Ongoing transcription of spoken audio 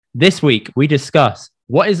This week, we discuss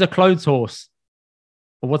what is a clothes horse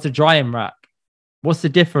or what's a drying rack? What's the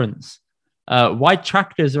difference? Why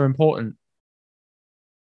tractors are important?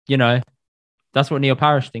 You know, that's what Neil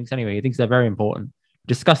Parish thinks anyway. He thinks they're very important.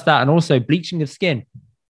 Discuss that and also bleaching of skin.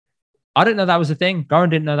 I didn't know that was a thing. Goran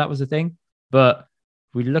didn't know that was a thing, but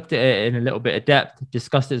we looked at it in a little bit of depth,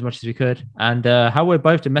 discussed it as much as we could, and how we're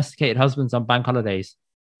both domesticated husbands on bank holidays.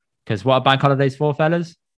 Because what are bank holidays for,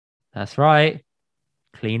 fellas? That's right.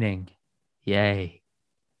 Cleaning. Yay.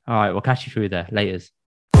 All right, we'll catch you through there. Laters.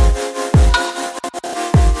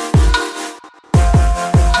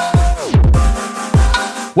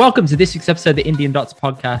 Welcome to this week's episode of the Indian Dots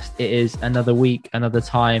podcast. It is another week, another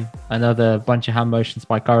time, another bunch of hand motions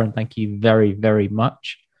by Goran. Thank you very, very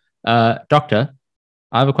much. Doctor,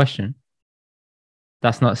 I have a question.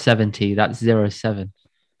 That's not 70, that's 07. It's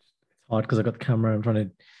hard because I got the camera in front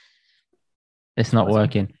of. It's not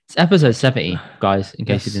working. It's episode 70, guys, in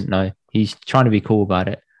case you didn't know. He's trying to be cool about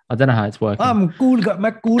it. I don't know how it's working. I'm cool guy.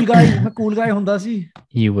 I'm cool guy. Honda si.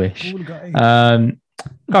 You wish. Cool guy.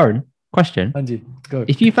 Goran, question. Anji, go.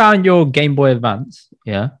 If you found your Game Boy Advance,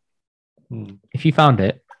 if you found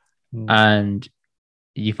it and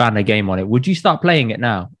you found a game on it, would you start playing it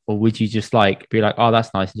now? Or would you just be like, oh,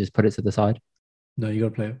 that's nice, and just put it to the side? No, you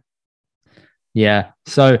gotta play it. Yeah.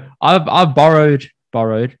 So I've borrowed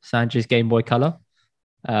Sanjay's Game Boy Color,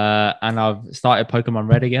 and I've started Pokemon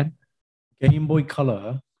Red again. Game Boy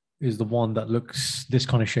Color is the one that looks this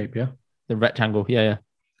kind of shape, yeah? The rectangle, yeah.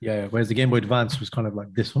 Whereas the Game Boy Advance was kind of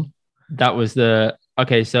like this one. That was so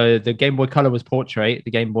the Game Boy Color was portrait,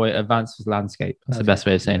 the Game Boy Advance was landscape. That's the best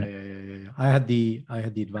way of saying it. Yeah. I had the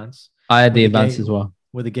Advance. I had the Advance as well.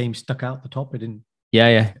 Where the game stuck out the top, it didn't.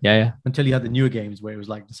 Yeah. Until you had the newer games where it was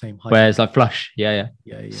like the same height. Where it's like flush. Yeah.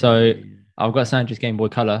 So yeah. I've got Sandra's Game Boy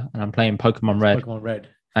Color and I'm playing Pokemon Red. Pokemon Red.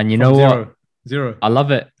 And you know what? Zero. I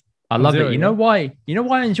love it. You know why? You know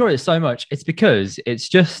why I enjoy it so much? It's because it's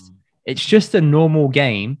just a normal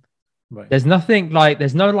game. Right. There's nothing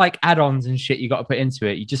there's no add-ons and shit you got to put into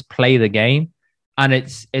it. You just play the game, and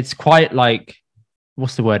it's quite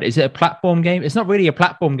what's the word? Is it a platform game? It's not really a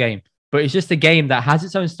platform game, but it's just a game that has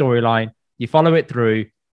its own storyline. You follow it through,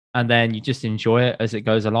 and then you just enjoy it as it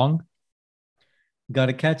goes along.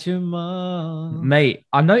 Gotta catch him up. Mate,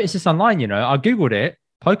 I noticed this online, I Googled it.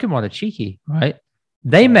 Pokemon are cheeky, right?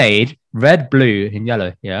 They made red, blue, and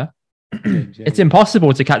yellow, yeah? It's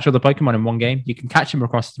impossible to catch all the Pokemon in one game. You can catch them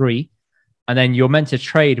across 3, and then you're meant to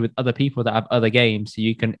trade with other people that have other games so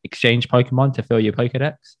you can exchange Pokemon to fill your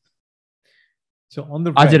Pokedex. So on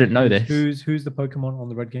the red, I didn't know this. Who's the Pokemon on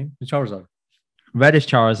the red game? The Charizard. Red is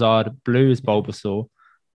Charizard, blue is Bulbasaur.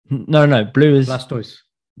 No, blue is Blastoise.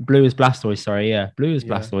 Blue is Blastoise, sorry, yeah. Blue is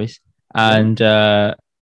Blastoise. And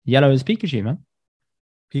yellow is Pikachu, man.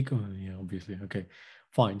 Yeah, obviously. Okay,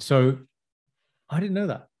 fine. So I didn't know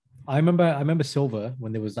that. I remember Silver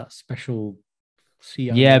when there was that special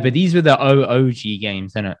CI. Yeah, but these were the OG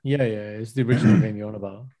games, isn't it? Yeah. It's the original game you're on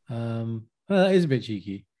about. That is a bit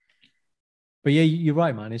cheeky. But yeah, you're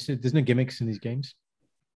right, man. There's no gimmicks in these games.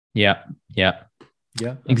 Yeah.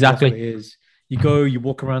 Exactly. It is. You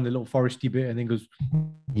walk around the little foresty bit, and then goes.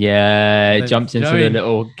 Yeah, it jumps into the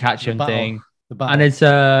little catch-em thing, and it's.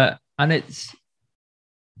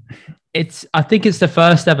 I think it's the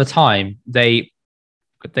first ever time they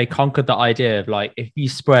conquered the idea of if you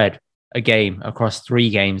spread a game across 3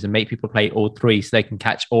 games and make people play all 3 so they can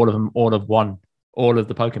catch all of them, all of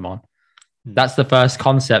the Pokemon. That's the first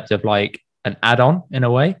concept of an add-on in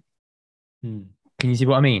a way. Can you see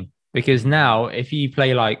what I mean? Because now if you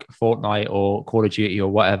play Fortnite or Call of Duty or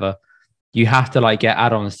whatever, you have to get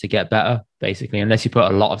add-ons to get better, basically, unless you put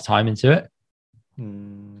a lot of time into it.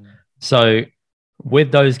 So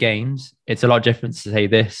with those games, it's a lot different to say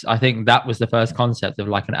this. I think that was the first concept of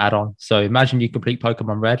an add-on. So imagine you complete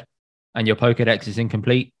Pokemon Red and your Pokedex is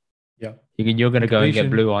incomplete. Yeah. You're going to go and get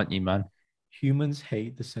blue, aren't you, man? Humans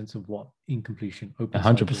hate the sense of what? Incompletion.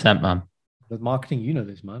 100%, man. But marketing, you know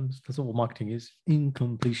this, man. That's what marketing is.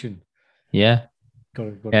 Incompletion. Yeah. Got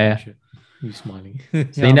it. You smiling.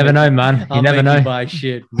 So you never know, man. You never know. Buy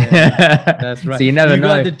shit, man. That's right. So you never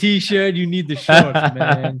know. You got the t-shirt, you need the shorts,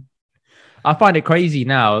 man. I find it crazy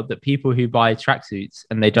now that people who buy tracksuits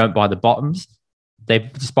and they don't buy the bottoms, they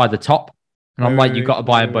just buy the top. And I'm you've got to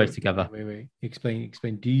buy them both together. Wait. Explain.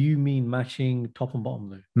 Do you mean matching top and bottom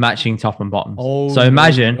though? Matching top and bottoms. Oh, so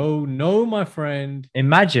imagine. No, my friend.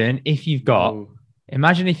 Imagine if you've got,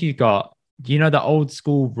 do you know the old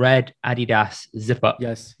school red Adidas zip up?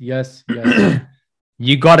 Yes.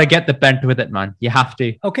 You got to get the bent with it, man. You have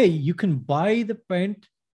to. Okay, you can buy the bent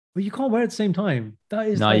But you can't wear it at the same time. That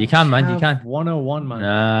is No, you like can, man. You chav can. 101, man.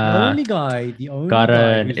 Nah, The only guy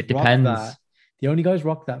Karan, who's it rocked that, depends. the only guys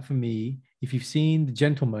rock that for me, if you've seen The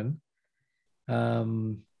Gentleman,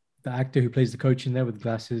 the actor who plays the coach in there with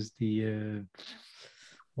glasses,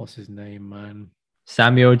 what's his name, man?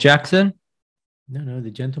 Samuel Jackson. No,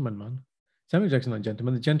 The Gentleman, man. Samuel Jackson, not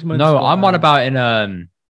Gentleman. The Gentleman's No, got I'm on about in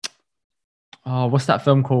oh, what's that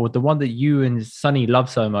film called? The one that you and Sonny love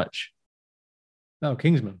so much.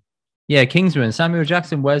 Kingsman. Yeah, Kingsman. Samuel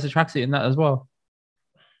Jackson wears a tracksuit in that as well.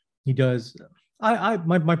 He does.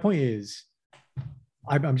 My point is,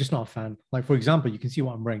 I'm just not a fan. Like, for example, you can see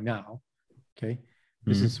what I'm wearing now. Okay.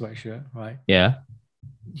 This is a sweatshirt, right? Yeah.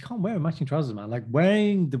 You can't wear matching trousers, man. Like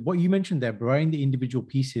wearing what you mentioned there, wearing the individual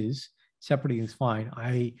pieces separately is fine.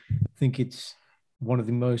 I think it's one of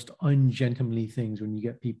the most ungentlemanly things when you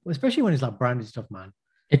get people, especially when it's like branded stuff, man.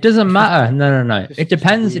 It doesn't It's matter. just- No. just- It just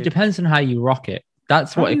depends. It weird. depends on how you rock it.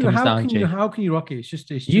 That's what it comes down to. How can you rock it? It's You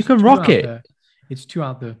just can too rock out it. there. It's too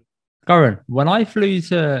out there. Goran, when I flew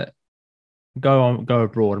to go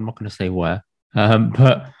abroad, I'm not going to say where,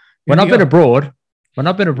 but when I've been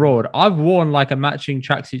abroad, I've worn like a matching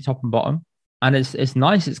tracksuit top and bottom, and it's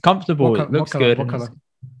nice. It's comfortable. It looks good. What color?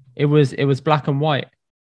 It was black and white.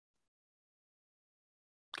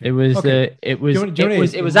 Okay. It was Okay. it was Do you know what it it was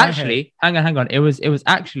is? it was In my actually hang on. It was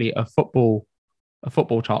actually a football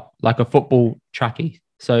top, like a football trackie.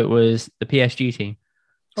 So it was the PSG team.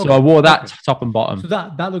 So Okay, I wore that okay. top and bottom. So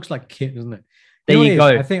that looks like kit, doesn't it? There know you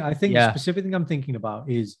what it go. is? I think Yeah. the specific thing I'm thinking about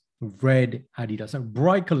is red Adidas. Like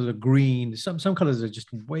bright colors are green. Some colors are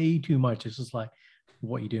just way too much. It's just like,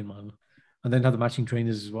 what are you doing, man? And then have the matching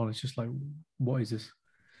trainers as well. It's just like, what is this?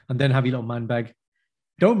 And then have your little man bag.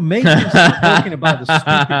 Don't make me start talking about the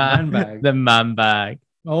stupid man bag. The man bag.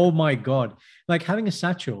 Oh my god! Like having a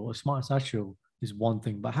satchel, a smart satchel, is one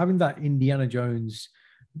thing, but having that Indiana Jones,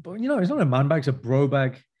 but it's not a man bag; it's a bro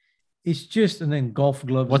bag. It's just, and then golf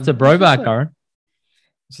gloves. What's and a bro it's just bag, like- Karen?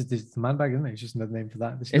 It's the man bag, isn't it? It's just another name for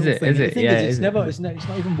that. This Is little it? thing. Is The it? thing Yeah, is, is it? it's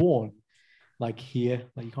not even worn. Like here,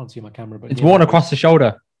 like you can't see my camera, but It's here, worn like across this. the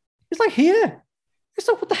shoulder. It's like here. It's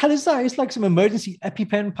like, what the hell is that? It's like some emergency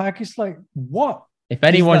EpiPen pack. It's like, what? If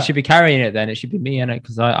anyone that? should be carrying it, then it should be me in it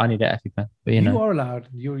because I need an EpiPen. But You you know, are allowed.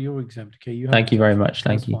 You're exempt. Okay. You have thank you very exemption. much.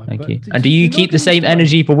 Thank That's you, fine. thank But you. just And do you not keep the doing same this like-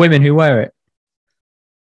 energy for women who wear it?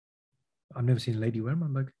 I've never seen a lady wear a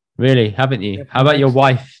man bag. Really, haven't you? Yeah, How about your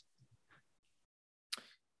handbags. wife?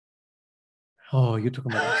 Oh, you're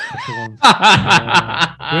talking about that special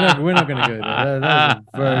one. We're not going to go there. That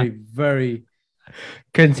is a very, very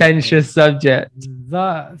Contentious subject.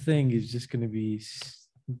 that thing is just going to be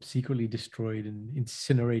secretly destroyed and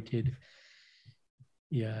incinerated.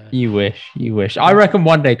 Yeah. You wish. I reckon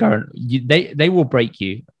one day, Karen, they will break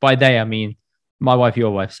you. By they, I mean my wife, your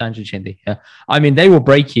wife, Sandra Chindi. Yeah. I mean, they will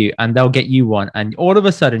break you and they'll get you one. And all of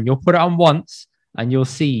a sudden, you'll put it on once and you'll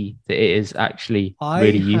see that it is actually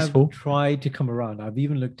really useful. I've tried to come around. I've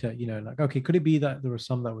even looked at, like, okay, could it be that there are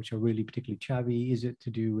some that which are really particularly chavvy? Is it to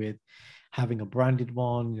do with having a branded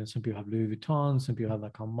one? Some people have Louis Vuitton, some people have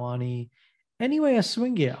like Armani. Anyway, I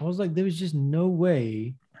swing it. I was like, there was just no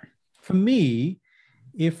way for me.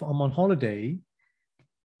 If I'm on holiday,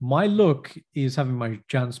 my look is having my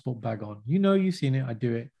Jansport bag on. You've seen it. I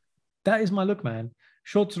do it. That is my look, man.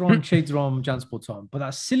 Shorts are on, shades are on, Jansport's on. But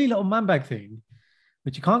that silly little man bag thing,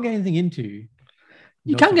 which you can't get anything into.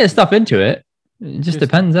 You can get stuff into it. It just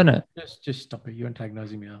depends, doesn't it? Just stop it. You're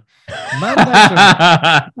antagonizing me now. Man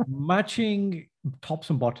bags are matching tops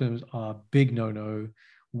and bottoms are big no.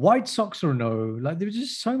 White socks are no. Like there's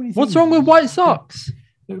just so many things. What's wrong with white socks?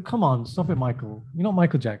 Come on, stop it, Michael. You're not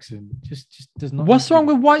Michael Jackson. Just does not. What's wrong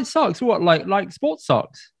with white socks? What, like sports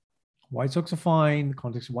socks? White socks are fine. The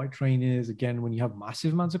context of white trainers. Again, when you have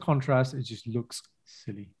massive amounts of contrast, it just looks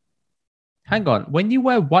silly. Hang on. When you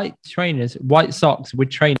wear white socks with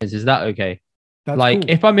trainers, is that okay? That's like cool.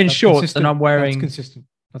 if I'm in That's shorts consistent. and I'm wearing.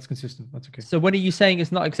 That's consistent. That's okay. So when are you saying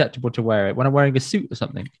it's not acceptable to wear it? When I'm wearing a suit or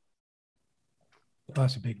something? Oh,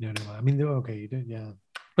 that's a big no. I mean, they're okay. You don't, yeah.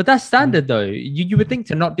 But that's standard though. You would think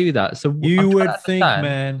to not do that. So you would think,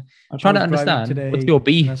 man. I'm trying to I was driving understand today, what's your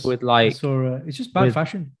beef and with like it's just bad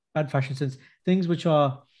fashion. Bad fashion sense. Things which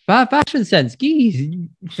are bad fashion sense. Geez,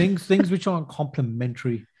 things which aren't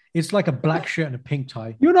complimentary. It's like a black shirt and a pink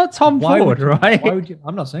tie. You're not Tom Ford, right? Why would you?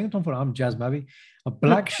 I'm not saying Tom Ford. I'm Jazz Mabby. A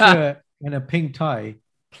black shirt and a pink tie.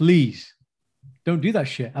 Please don't do that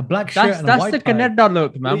shit. A black shirt and a white tie. That's the Canada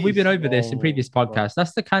look, man. Please. We've been over this in previous podcasts.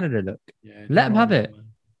 That's the Canada look. Yeah, Let him have it. Man.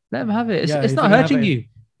 Let him have it. Yeah, it's if not you're gonna hurting have it- you.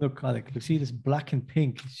 Look, Alec, look, see this black and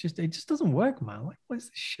pink. It just doesn't work, man. Like, what is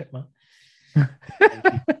this shit, man?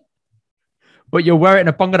 But you'll wear it in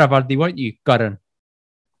a Bangladesh, won't you, Karan?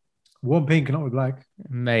 One pink, not with black.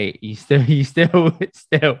 Mate, still,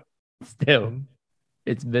 Mhm.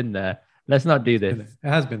 it's been there. Let's not do Been this.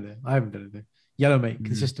 there. It has been there. I haven't done it there. Yellow, mate, Mm.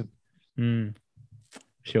 consistent. Mm,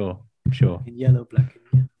 sure. In yellow, black,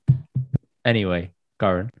 and Anyway,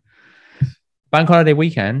 Goran. Bank holiday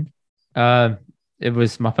weekend. It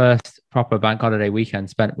was my first proper bank holiday weekend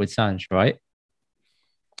spent with Sanj, right?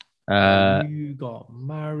 You got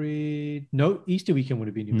married. No, Easter weekend would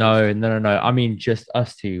have been your No, first. no. I mean, just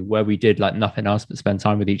us two, where we did like nothing else but spend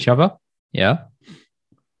time with each other. Yeah.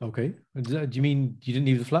 Okay. Do you mean you didn't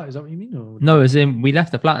leave the flat? Is that what you mean? Or No, as in we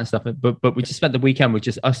left the flat and stuff, but we just spent the weekend with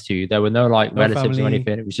just us two. There were no like no relatives or family?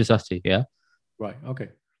 anything. It was just us two. Yeah. Right. Okay.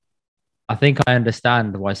 I think I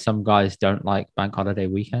understand why some guys don't like bank holiday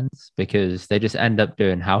weekends because they just end up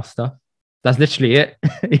doing house stuff. That's literally it.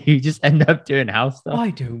 You just end up doing house stuff. Why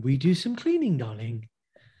don't we do some cleaning, darling?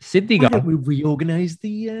 Sydney Why girl, don't we reorganize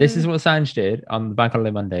the? this is what Sanj did on the bank holiday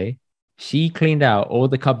Monday. She cleaned out all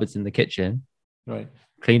the cupboards in the kitchen, right.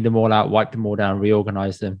 cleaned them all out, wiped them all down,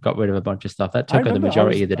 reorganized them, got rid of a bunch of stuff. That I took her the remember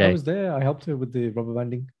majority of the I day. was there. I helped her with the rubber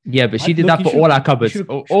banding. Yeah, but she I- did look, that you for all should- our you cupboards. should-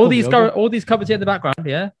 All, should call these me over. all these cupboards here in the background,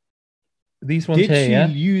 yeah. These ones Did here, she yeah.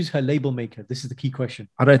 use her label maker? This is the key question.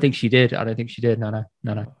 I don't think she did. I don't think she did. No.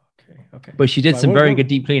 Okay. Okay. But she did Right, some what- very what- good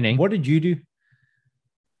deep cleaning. What did you do?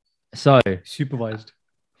 So Supervised.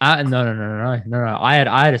 no. I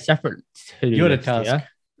had a separate to-do You had a list, task. yeah?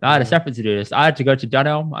 I had a Yeah. separate to-do list. I had to go to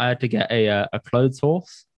Dunelm. I had to get a clothes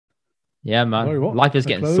horse. Yeah, man. Sorry, what? Life is A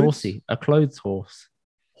getting clothes? saucy. A clothes horse.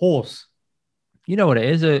 Horse. You know what it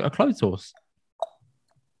is? A clothes horse.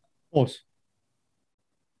 Horse.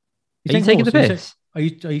 Are you taking the piss? Are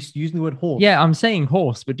you using the word horse? Yeah, I'm saying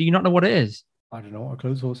horse, but do you not know what it is? I don't know what a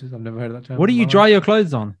clothes horse is. I've never heard of that term. What do in you my dry life. your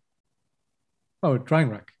clothes on? Oh, a drying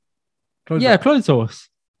rack. Clothes Yeah, rack. clothes horse.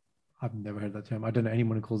 I've never heard that term. I don't know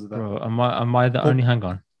anyone who calls it that. Bro, am I the Oh. only? Hang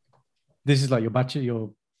on. This is like your batching.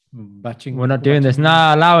 We're not doing this.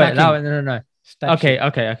 Nah, allow it. No. Stacking.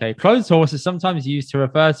 Okay. Clothes horse is sometimes used to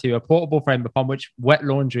refer to a portable frame upon which wet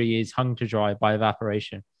laundry is hung to dry by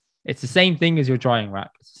evaporation. It's the same thing as your drying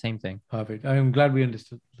rack. It's the same thing. Perfect. I'm glad we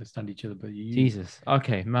understand each other. But you, Jesus.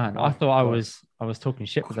 Okay, man. I Right, thought I right. was talking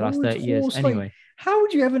shit for the last Clothes 30 years. horse, like- Anyway, how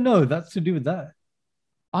would you ever know that's to do with that?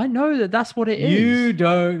 I know that that's what it is. You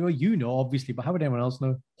don't. Well, you know, obviously, but how would anyone else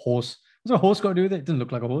know? Horse. What's a horse got to do with it? It doesn't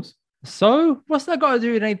look like a horse. So what's that got to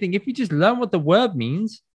do with anything? If you just learn what the word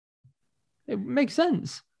means, it makes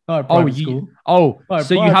sense. All right, Oh, private you. school. Oh, All right,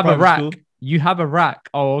 so you private have a rack. school. You have a rack.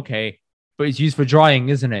 Oh, okay. But it's used for drying,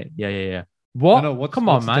 isn't it? Yeah. What? No, Come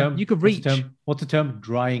on, what's the man. term? You could What's the reach. term? What's the term?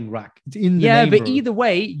 Drying rack. It's in the Yeah, name, but bro. either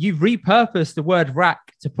way, you've repurposed the word rack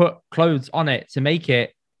to put clothes on it to make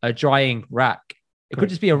it a drying rack. It could Correct.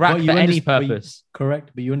 just be a rack But for you any but you- purpose.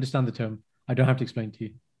 Correct, but you understand the term. I don't have to explain to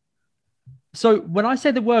you. So when I say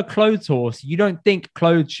the word clothes horse, you don't think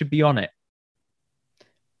clothes should be on it.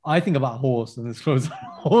 I think about horse and there's clothes on a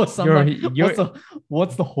horse. I'm You're- like,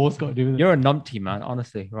 what's the horse got to do with it? You're a numpty, man,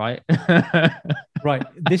 honestly, right? Right.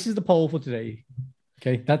 This is the poll for today.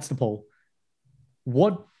 Okay, that's the poll.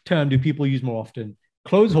 What term do people use more often?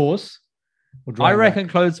 Clothes horse or I drying reckon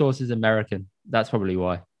rack? clothes horse is American. That's probably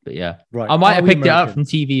why. But yeah, Right. I might Are have we picked it up American?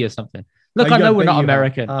 from TV or something. Look, I I know bet we're you not have.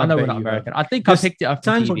 American. I I know bet we're not you have. American. I think I Does- picked it up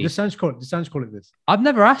from The TV. Sanj call it this. I've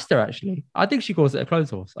never asked her actually. I think she calls it a clothes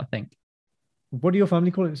horse. I think. What do your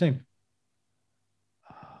family call it the same?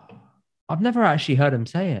 I've never actually heard him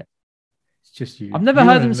say it. It's just you. I've never You're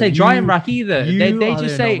heard an them say anomaly. drying rack either. you They are just the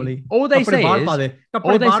say anomaly. all they Kapde say baal is pade. Kapde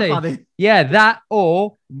all they baal say- pade. yeah that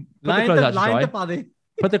or put the Line clothes the- out to line dry. the pade.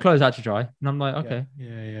 Put the clothes out to dry, and I'm like, okay,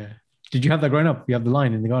 Yeah. Did you have that growing up? You have the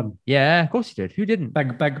line in the garden. yeah, of course you did. Who didn't?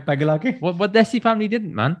 Bagalaki. What Desi family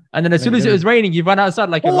didn't, man? And then as No, soon you as it was didn't. raining, you run outside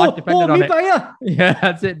like your life depended on me it. paya. Yeah,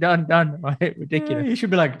 that's it. Done. Right, ridiculous. You should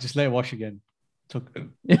be like, just let it wash again. Took.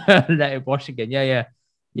 Yeah, let it wash again.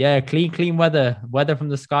 Yeah. Clean weather from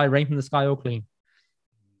the sky, rain from the sky, all clean.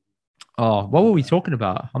 Oh, what were we talking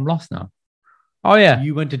about? I'm lost now. Oh yeah,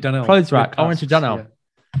 You went to Dunelm. clothes rack. I went to Tasks, Dunelm.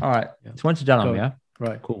 All right, Yeah. so went to Dunelm. Go. Yeah,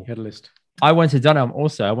 Right, Cool. You had a list. I went to Dunelm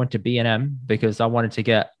also. I went to B&M because I wanted to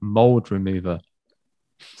get mold remover.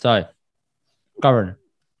 So, Goran,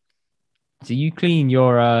 do you clean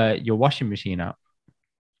your washing machine out?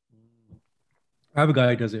 I have a guy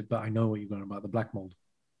who does it, but I know what you're going about. The black mold.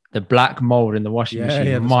 The black mold in the washing machine.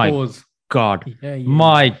 The My spores. God. Yeah.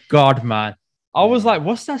 My God, man. I was Yeah. like,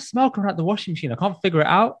 what's that smell coming out the washing machine? I can't figure it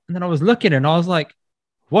out. And then I was looking and I was like,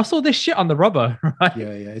 what's all this shit on the rubber? Right? Yeah.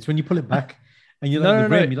 It's when you pull it back and you're like, No. the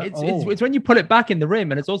rim, you're like, It's when you put it back in the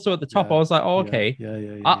rim and it's also at the top. Yeah. I was like, oh, okay.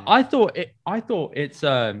 Yeah. I thought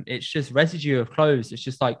it's just residue of clothes. It's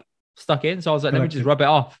just like stuck in. So I was like, let me just rub it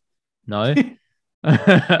off. No.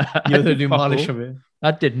 You're the Fuck demolish all. of it.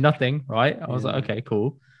 That did nothing, right? I was Yeah. like, okay,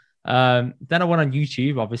 cool. Then I went on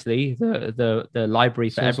YouTube, obviously, the library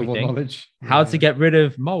for Source of all everything. knowledge. How Yeah, to yeah. get rid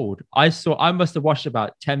of mold. I must have watched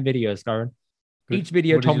about 10 videos, Karen. Good. Each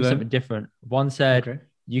video What did told you me something learn? different. One said Okay.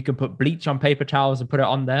 you can put bleach on paper towels and put it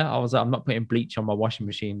on there. I was like, I'm not putting bleach on my washing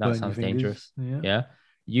machine. That Burn your sounds fingers. dangerous. Yeah. Yeah.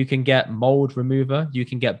 You can get mold remover. You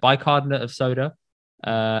can get bicarbonate of soda,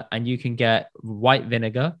 and you can get white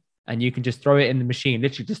vinegar, and you can just throw it in the machine.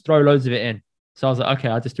 Literally, just throw loads of it in. So I was like, okay,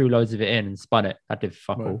 I just threw loads of it in and spun it. That did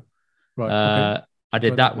fuck Right. all. Right. Okay. Uh, I Try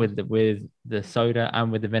did that that first. with the soda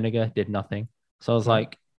and with the vinegar. Did nothing. So I was Right.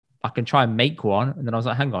 like, I can try and make one. And then I was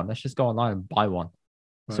like, hang on, let's just go online and buy one.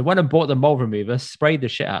 So Right. went and bought the mold remover, sprayed the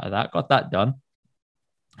shit out of that, got that done.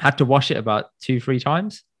 Had to wash it about 2-3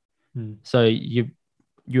 times. Hmm. So you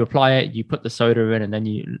apply it, you put the soda in, and then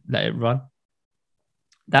you let it run.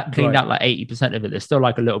 That cleaned Dry. out like 80% of it. There's still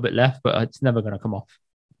like a little bit left, but it's never going to come off.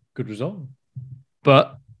 Good result.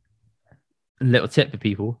 But a little tip for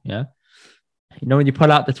people, yeah. You know when you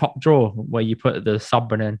pull out the top drawer where you put the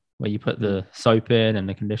Subrin in, where you put the soap in and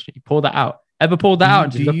the conditioner, you pull that out. Ever pulled that out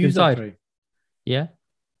and Do just you looked use that inside? tray? Yeah.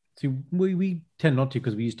 See, we tend not to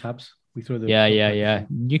because we use tabs. We throw the Yeah. like,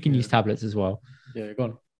 You can yeah. use tablets as well. Yeah, go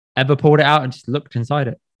on. Ever pulled it out and just looked inside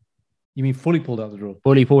it? You mean fully pulled out the drawer?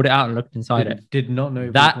 Fully pulled it out and looked inside it. Did not know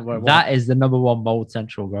if That it was that is the number one mold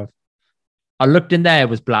central, bro. I looked in there, it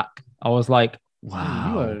was black. I was like,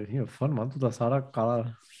 wow. You are fun, man. Tu sara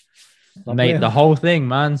kala. Mate, the whole thing,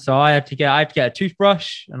 man. So I had to get a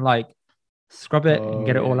toothbrush and like scrub it and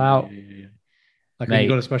get it all out. Yeah. Like when Mate. you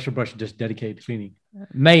got a special brush just dedicated to cleaning.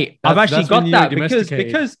 Mate, I've actually That's when got you're that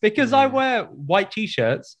domesticated. because I wear white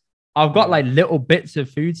t-shirts. I've got like little bits of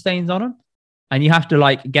food stains on them, and you have to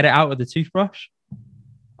like get it out with the toothbrush.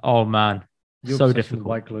 Oh man, You're so obsessed with difficult.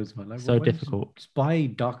 white clothes, man. Like, So why don't you difficult. Just buy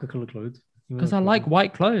darker color clothes. Because I like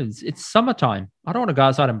white clothes. It's summertime. I don't want to go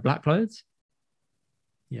outside in black clothes.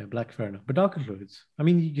 Yeah, black, fair enough. But darker clothes. I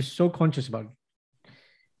mean, you're so conscious about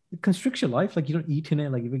it constricts your life. Like you don't eat in it.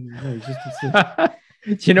 Like it's just.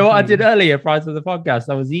 Do you know what I did earlier prior to the podcast?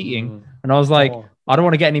 I was eating and I was like, I don't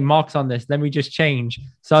want to get any marks on this. Let me just change.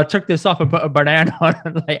 So I took this off and put a banana on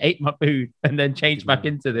and like ate my food and then changed back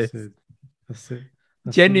into this. That's it.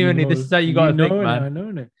 Genuinely, this is how you gotta think, man. I know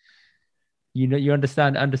it. You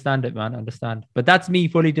understand it, man. Understand. But that's me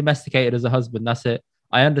fully domesticated as a husband. That's it.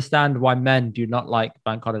 I understand why men do not like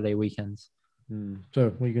bank holiday weekends. So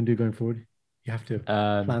what are you gonna do going forward? You have to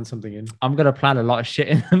plan something in. I'm gonna plan a lot of shit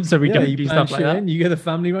in them so we don't do stuff like that. You get the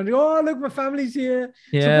family around. Oh, look, my family's here.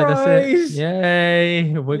 Yeah, surprise! That's it.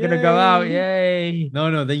 Yay! We're gonna go out. Yay!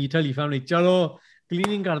 No. Then you tell your family, chalo,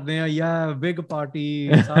 cleaning karte hain. Yeah, big party.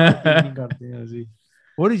 Cleaning karte hain.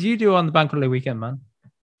 What did you do on the bank holiday weekend, man?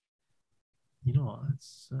 You know,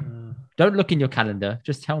 it's don't look in your calendar.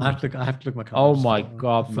 Just tell me. I have to look at my calendar. Oh my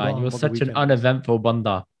god, man! You're such an uneventful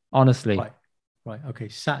banda. Honestly. Right. Okay.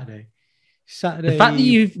 Saturday. The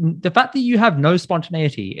fact that you have no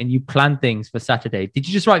spontaneity and you plan things for Saturday. Did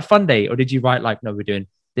you just write fun day, or did you write like, no, we're doing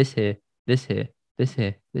this here, this here, this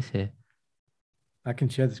here, this here? I can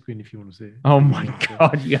share the screen if you want to see it. Oh my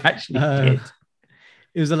god, you actually did.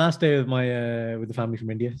 It was the last day of my with the family from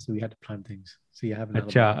India, so we had to plan things. So you haven't.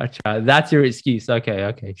 Acha. That's your excuse.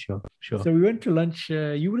 Okay, sure. So we went to lunch.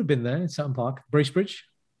 You would have been there in Sutton Park, Bracebridge,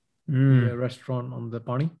 the restaurant on the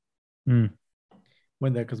Barney.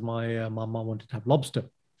 Went there because my mama wanted to have lobster.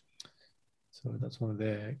 So that's one of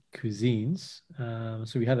their cuisines.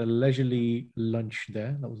 So we had a leisurely lunch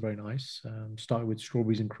there. That was very nice. Started with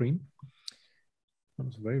strawberries and cream. That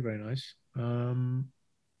was very, very nice.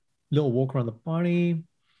 Little walk around the Barney.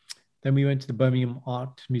 Then we went to the Birmingham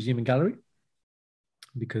Art Museum and Gallery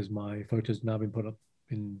because my photos now been put up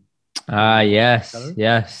in. Yes.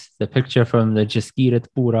 The picture from the Jaskirat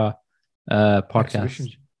Pura podcast.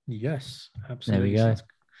 Exhibition. Yes, absolutely. There we go.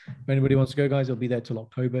 If anybody wants to go, guys, I'll be there till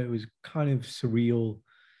October. It was kind of surreal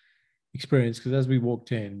experience because as we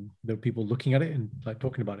walked in, there were people looking at it and like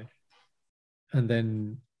talking about it. And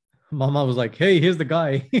then Mama was like, "Hey, here's the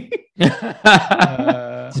guy."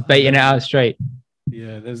 Just baiting it out straight.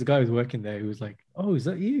 Yeah, there's a guy who's working there who was like, "Oh, is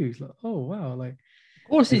that you?" He's like, "Oh, wow!" Like, of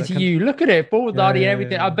course it's you. Look at it, bald daddy and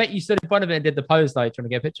everything. Yeah. I bet you stood in front of it and did the pose, like trying to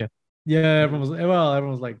get a picture. Yeah, everyone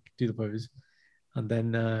was like, "Do the pose." And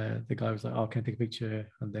then the guy was like, "Oh, can I take a picture?"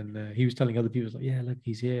 And then he was telling other people, "Like, yeah, look,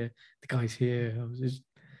 he's here. The guy's here."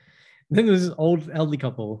 Then there was this old elderly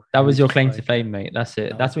couple. That was your claim to fame, mate. That's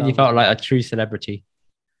it. That's when you felt like a true celebrity.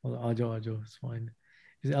 Well, Ajo, it's fine.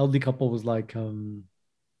 This elderly couple was like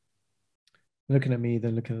looking at me,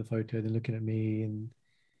 then looking at the photo, then looking at me, and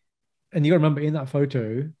And you got to remember in that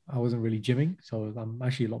photo, I wasn't really gymming, so I'm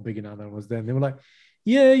actually a lot bigger now than I was then. They were like,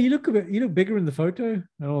 "Yeah, you look bigger in the photo," and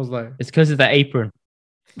I was like, It's because of the apron.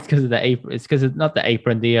 It's because of the apron. It's because of not the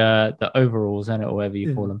apron, the overalls, and or whatever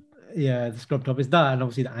you call them. "Yeah, the scrub top is that," and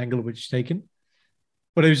obviously the angle of which it's taken.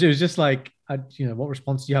 But it was just like, what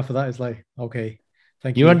response do you have for that? It's like, okay,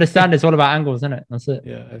 thank you. You understand? It's all about angles, isn't it? That's it.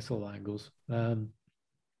 Yeah, it's all angles.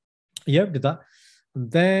 Yeah, did that.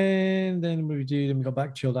 And then we do. Then we got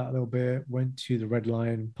back, chilled out a little bit. Went to the Red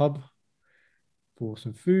Lion pub for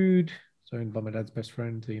some food. So owned by my dad's best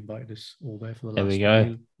friend. He invited us all there for the There last we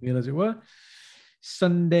go. meal, as it were.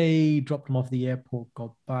 Sunday, dropped them off the airport,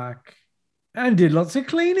 got back, and did lots of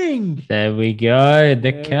cleaning. There we go. The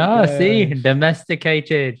There we car, go. see,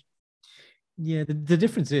 domesticated. Yeah, the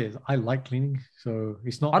difference is I like cleaning, so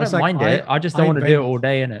it's not. I it's don't like mind it. I just don't want to do it invent- all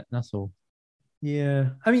day in it. That's all. Yeah,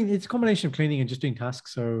 I mean it's a combination of cleaning and just doing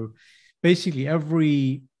tasks. So basically,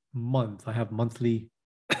 every month I have monthly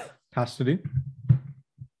tasks to do.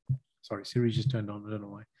 Sorry, Siri just turned on. I don't know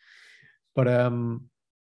why, but and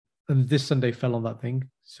this Sunday fell on that thing.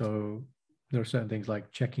 So there are certain things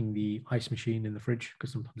like checking the ice machine in the fridge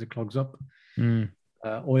because sometimes it clogs up.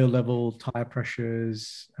 Oil level, tire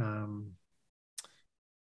pressures,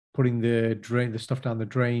 putting the stuff down the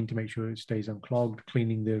drain to make sure it stays unclogged,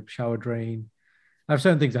 cleaning the shower drain. I have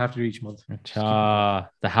certain things I have to do each month. The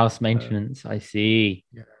house maintenance. I see.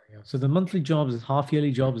 Yeah. So the monthly jobs, the half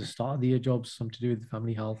yearly jobs, the start of the year jobs, some to do with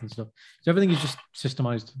family health and stuff. So everything is just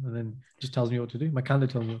systemized and then just tells me what to do. My calendar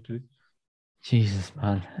tells me what to do. Jesus,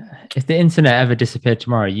 man. If the internet ever disappeared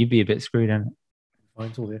tomorrow, you'd be a bit screwed in. Fine,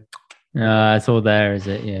 it's all there. It's all there, is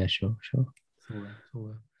it? Yeah, sure. It's all there. It's all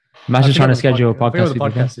there. Imagine trying to schedule a I forget podcast.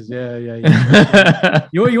 what the podcast is. Yeah.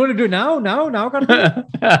 you want to do it now? Gotta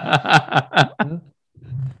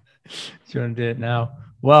do you want to do it now?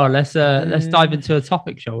 Well, let's dive into a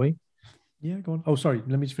topic, shall we? Yeah, go on. Oh, sorry.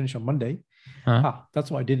 Let me just finish on Monday.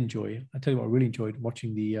 That's what I did enjoy. I tell you what, I really enjoyed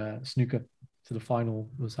watching the snooker. So the final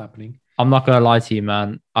was happening. I'm not gonna lie to you,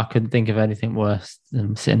 man. I couldn't think of anything worse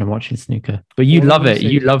than sitting and watching snooker. But you love it.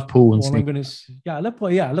 You love pool and snooker. I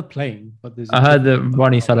love playing. But I heard that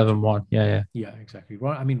Ronnie Sullivan won. Yeah, exactly.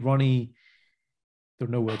 I mean, Ronnie. There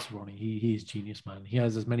are no words for Ronnie. He is genius, man. He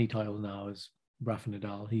has as many titles now as Rafa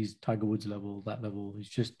Nadal. He's Tiger Woods level, that level. He's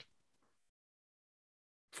just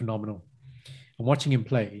phenomenal. And watching him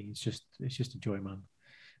play, it's just a joy, man.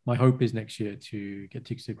 My hope is next year to get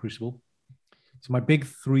tickets to the Crucible. So my big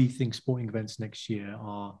three sporting events next year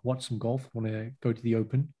are watch some golf. I want to go to the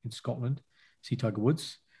Open in Scotland, see Tiger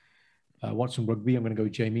Woods. Watch some rugby. I'm going to go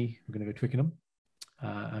Jamie. We're going to go Twickenham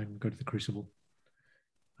and go to the Crucible.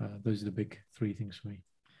 Those are the big three things for me.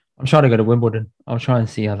 I'm trying to go to Wimbledon. I'll try and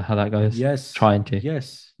see how that goes. Yes. Trying to.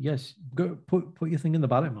 Yes. Go put your thing in the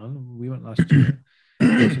ballot, man. We went last year.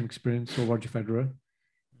 Got some experience. Saw Roger Federer.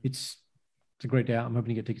 It's a great day out. I'm hoping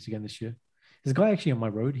to get tickets again this year. There's a guy actually on my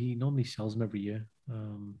road. He normally sells them every year.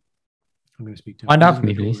 I'm going to speak to him. Find out for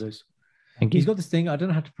me, please. Thank you. He's got this thing. I don't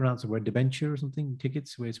know how to pronounce the word, debenture or something.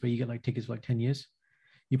 Tickets, where you get like tickets for like 10 years.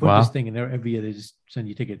 You put this thing in there every year. They just send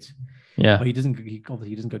you tickets. Yeah. But he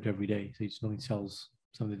obviously doesn't go to every day, so he just normally sells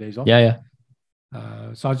some of the days off. Yeah.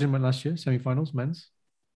 Sergeant went last year, semi-finals, men's.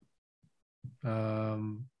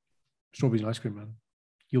 Strawberries and ice cream, man.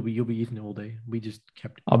 You'll be eating it all day. We just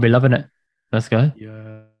kept. I'll be loving it. Let's go.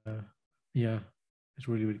 Yeah. It's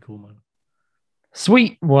really, really cool, man.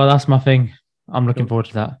 Sweet. Well, that's my thing. I'm looking forward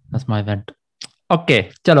to that. That's my event.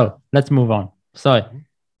 Okay, chalo. Let's move on. So,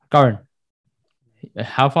 Karan,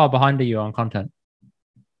 how far behind are you on content?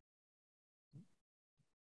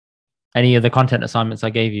 Any of the content assignments I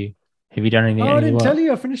gave you? Have you done anything? I didn't tell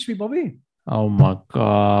you. I finished Sweet Bobby. Oh my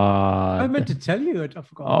God. I meant to tell you. I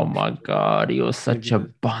forgot. Oh my God. You're such a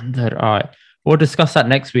bundle. All right. We'll discuss that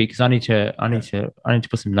next week because I need to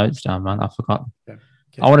put some notes down, man. I forgot. Okay.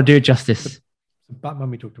 I want to do it justice. The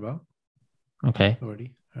Batman we talked about. Okay.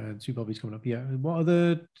 Already. And Sweet Bobby's coming up. Yeah. What are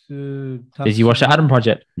the Did you watch the Adam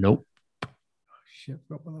Project? Nope. Shit.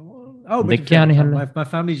 My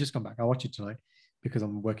family's just come back. I'll watch it tonight because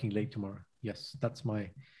I'm working late tomorrow. Yes, that's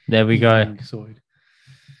my. There we go. Sorted.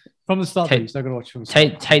 From the start, I gotta watch from the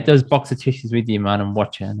start. Take those box of tissues with you, man, and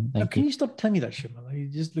watch it. Can you stop telling me that shit, man? Like, you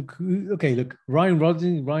just look. Okay, look. Ryan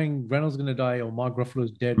Reynolds gonna die, or Mark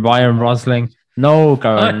Ruffalo's dead. Ryan Gosling. No,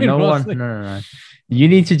 Karen. No one. No. You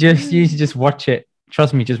need to just watch it.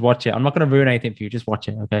 Trust me, just watch it. I'm not gonna ruin anything for you. Just watch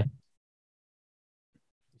it, okay?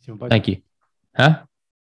 Thank you. Huh?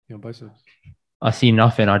 I see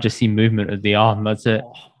nothing. I just see movement of the arm. That's it.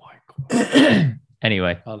 Oh my God.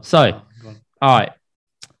 Anyway, all right.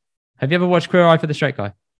 Have you ever watched Queer Eye for the Straight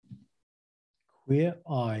Guy? Queer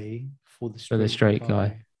Eye for the Straight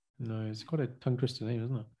Guy. No, it's quite a tongue twister name,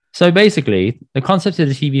 isn't it? So basically, the concept of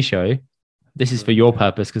the TV show, this is for Right, your okay.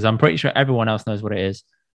 purpose because I'm pretty sure everyone else knows what it is.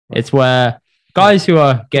 Right. It's where guys who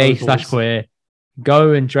are gay Clothes slash horse. queer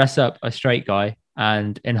go and dress up a straight guy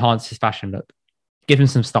and enhance his fashion look, give him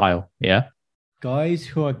some style. Yeah. Guys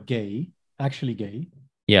who are gay, actually gay,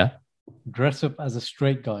 Yeah. dress up as a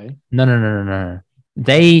straight guy. No.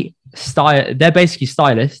 They're basically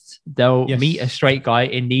stylists. They'll Yes. meet a straight guy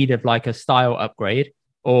in need of like a style upgrade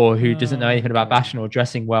or who doesn't know anything about Okay. fashion or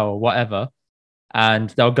dressing well or whatever. And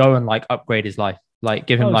they'll go and like upgrade his life, like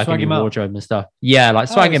give him like a swag new him out. wardrobe and stuff. Yeah, like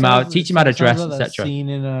swag him out, teach him how to dress, like that etc. scene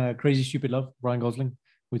in Crazy Stupid Love, Ryan Gosling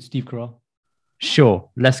with Steve Carell. Sure,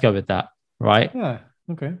 let's go with that. Right. Yeah.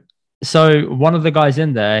 Okay. So one of the guys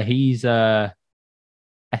in there, he's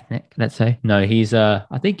ethnic, let's say. No, he's I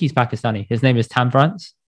think he's Pakistani. His name is Tam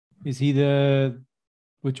France. Is he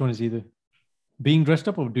which one is he the being dressed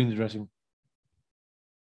up or doing the dressing?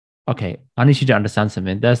 Okay, I need you to understand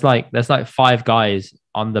something. There's like 5 guys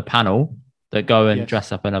on the panel that go and Yes.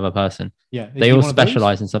 dress up another person. Yeah. Is They he all one of those?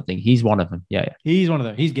 specialize in something. He's one of them. Yeah. He's one of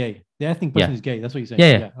them. He's gay. The ethnic person is gay. That's what you're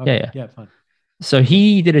saying. Yeah. Okay. Yeah. Fine. So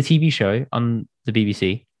he did a TV show on the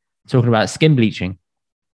BBC talking about skin bleaching,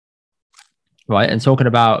 right? And talking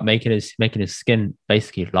about making his skin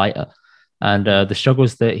basically lighter and the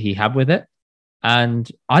struggles that he had with it. And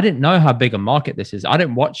I didn't know how big a market this is. I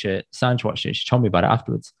didn't watch it. Sanj watched it. She told me about it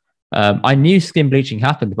afterwards. I knew skin bleaching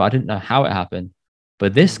happened, but I didn't know how it happened.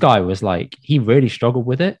 But this guy was like, he really struggled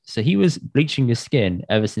with it. So he was bleaching his skin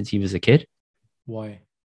ever since he was a kid. Why?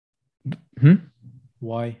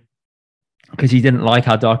 Why? Because he didn't like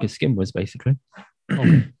how dark his skin was, basically.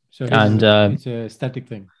 Okay. So And it's a static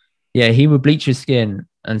thing. yeah, he would bleach his skin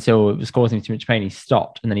until it was causing him too much pain. He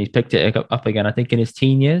stopped and then he picked it up again, I think in his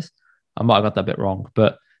teen years. I might have got that bit wrong.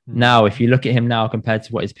 But now, if you look at him now compared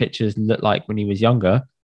to what his pictures looked like when he was younger,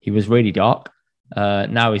 he was really dark.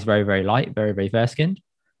 Now he's very, very light, very, very fair skinned.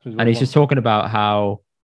 And he's just talking about how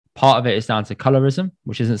part of it is down to colorism,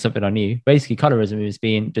 which isn't something I knew. Basically, colorism is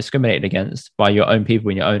being discriminated against by your own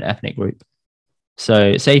people in your own ethnic group.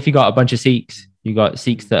 So, say if you got a bunch of Sikhs, you got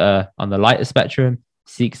Sikhs that are on the lighter spectrum,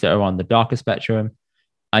 Sikhs that are on the darker spectrum,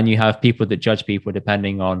 and you have people that judge people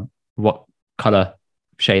depending on what color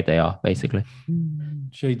shade they are, basically.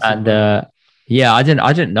 Shades. And yeah, I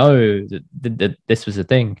didn't know that this was a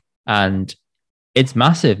thing, and it's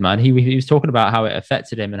massive, man. He was talking about how it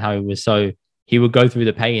affected him and how he would go through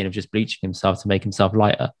the pain of just bleaching himself to make himself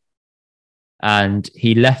lighter. And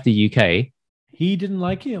he left the UK. He didn't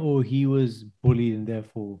like it, or he was bullied and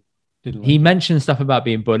therefore didn't like He it? mentioned stuff about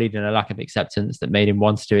being bullied and a lack of acceptance that made him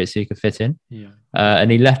want to do it so he could fit in. Yeah. And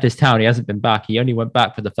he left his town. He hasn't been back. He only went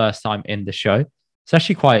back for the first time in the show. It's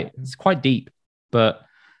actually quite deep. But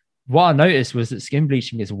what I noticed was that skin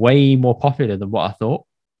bleaching is way more popular than what I thought.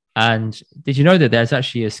 And did you know that there's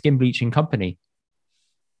actually a skin bleaching company?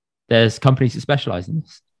 There's companies that specialize in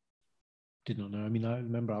this. Did not know. I mean, I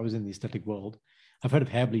remember I was in the aesthetic world. I've heard of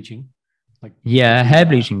hair bleaching. Like Yeah, hair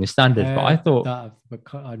bleaching is standard, but I thought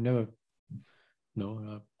I've never.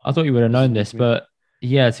 No, I thought you would have known this, but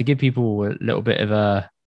yeah, to give people a little bit of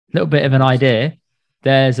an idea,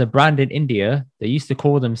 there's a brand in India. They used to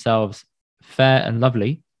call themselves Fair and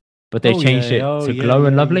Lovely, but they changed it to Glow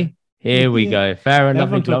and Lovely. Here we go, Fair and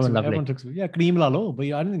Lovely, Glow and Lovely. Cream lalo, but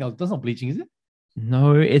I don't think that's not bleaching, is it?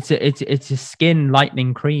 No, it's a skin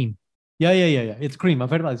lightening cream. Yeah. It's cream.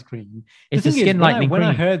 I've heard about this cream. It's a skin lightening cream.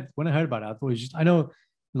 When I heard about it, I thought it was just. I know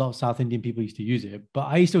a lot of South Indian people used to use it, but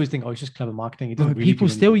I used to always think, it's just clever marketing. It doesn't really people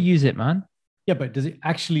still use it, man. Yeah, but does it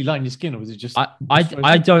actually lighten your skin, or is it just?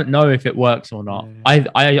 I don't know if it works or not. Yeah.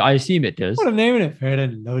 I assume it does. What a name it! Fair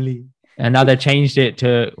and Lovely. And now they changed it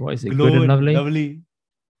to what is it? Glow Good and Lovely. Lovely.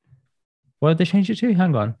 What did they change it to?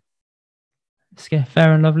 Hang on.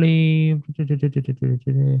 Fair and Lovely. What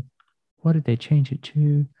did they change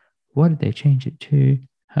it to?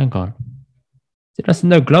 Hang on. That's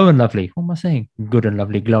no Glow and Lovely. What am I saying? Good and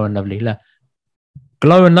Lovely, Glow and Lovely.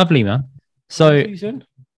 Glow and Lovely, man. So,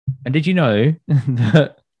 and did you know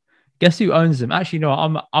that guess who owns them? Actually, no,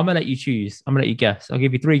 I'm gonna let you choose. I'm gonna let you guess. I'll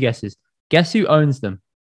give you 3 guesses. Guess who owns them?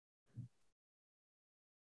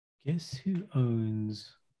 Guess who owns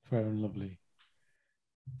Fair and Lovely?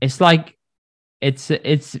 It's like it's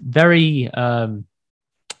very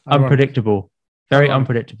unpredictable. Very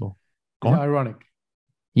unpredictable. Ironic.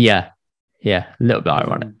 Yeah, a little bit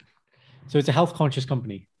ironic. So it's a health conscious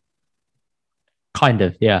company. Kind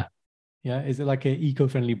of, yeah. Yeah, is it like an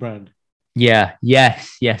eco-friendly brand? Yeah,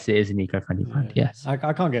 yes, it is an eco-friendly brand. Yes. I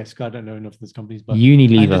can't guess because I don't know enough of these companies. But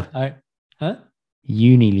Unilever. Huh?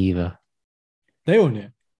 Unilever. They own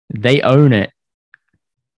it. They own it.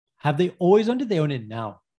 Have they always owned it? They own it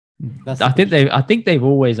now. That's I think they've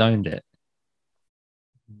always owned it.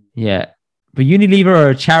 Yeah. But Unilever are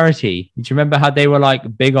a charity. Do you remember how they were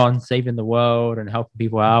like big on saving the world and helping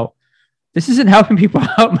people out? This isn't helping people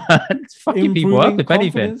out, man. It's fucking people up, if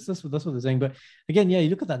anything. That's what they're saying. But again, yeah, you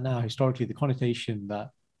look at that now historically, the connotation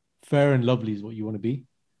that fair and lovely is what you want to be.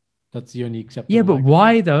 That's the only acceptable. Yeah, but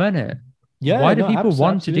why though, isn't it? Yeah. Why do people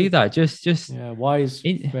want to do that? Just yeah. Why is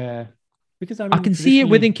fair? Because I can see it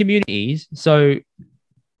within communities. So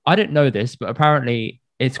I didn't know this, but apparently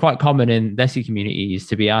it's quite common in Desi communities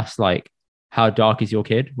to be asked like, how dark is your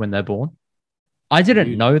kid when they're born? I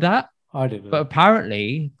didn't know that. I didn't. But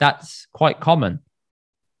apparently that's quite common.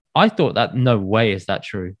 I thought that no way is that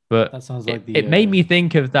true. But that sounds like it made me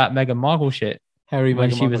think of that Meghan Markle shit. Harry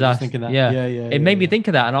when Meghan she was asked. That. Yeah. It made me think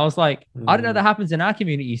of that. And I was like, I don't know that happens in our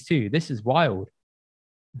communities too. This is wild.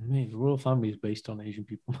 Mate, the royal family is based on Asian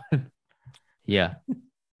people. Yeah.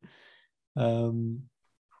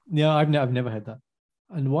 Yeah, I've never had that.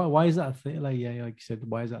 And why is that a thing? Like you said,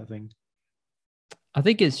 why is that a thing? I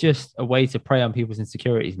think it's just a way to prey on people's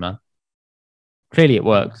insecurities, man. Clearly it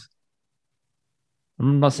works.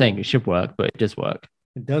 I'm not saying it should work, but it does work.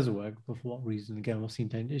 It does work, but for what reason? Again, what's the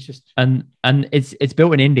intent? It's just and it's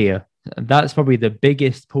built in India. That's probably the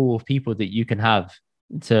biggest pool of people that you can have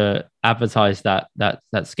to advertise that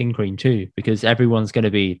skin cream too, because everyone's going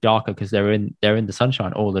to be darker because they're in the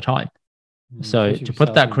sunshine all the time. So to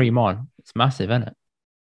put that cream on, it's massive, isn't it?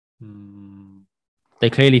 They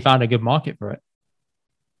clearly found a good market for it.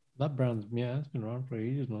 That brand's it's been around for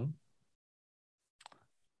ages, man.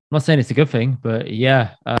 I'm not saying it's a good thing, but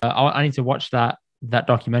yeah, I need to watch that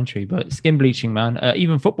documentary. But skin bleaching, man,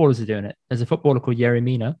 even footballers are doing it. There's a footballer called Yerry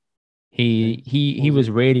Mina. He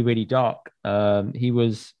was really, really dark. I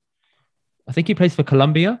think he plays for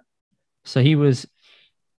Colombia. So he was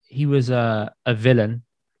a villain,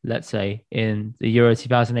 let's say, in the Euro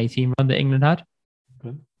 2018 run that England had.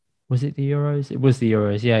 Good. Was it the Euros? It was the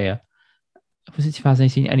Euros. Yeah. Was it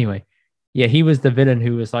 2018? Anyway, yeah, he was the villain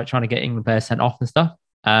who was like trying to get England players sent off and stuff.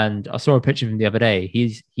 And I saw a picture of him the other day.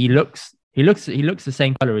 He looks the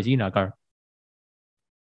same color as you now, Gar.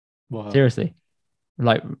 Wow. Seriously,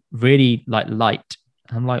 like really like light.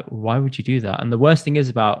 I'm like, why would you do that? And the worst thing is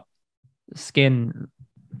about skin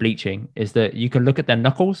bleaching is that you can look at their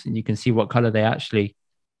knuckles and you can see what color they actually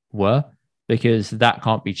were, because that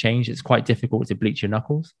can't be changed. It's quite difficult to bleach your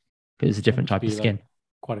knuckles because it's a different type of skin.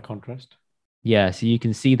 Quite a contrast. Yeah, so you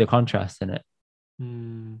can see the contrast in it.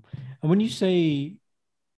 And when you say,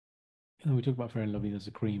 we talk about Fair and Lovely as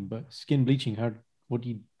a cream, but skin bleaching, what do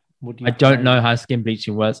you? I don't know how skin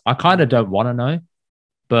bleaching works. I kind of don't want to know,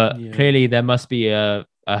 but clearly there must be a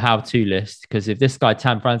how-to list, because if this guy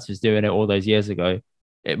Tam France was doing it all those years ago,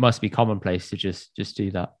 it must be commonplace to just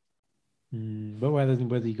do that. But whether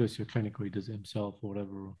he goes to a clinic or he does it himself or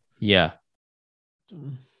whatever. Yeah.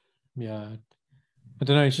 Yeah. I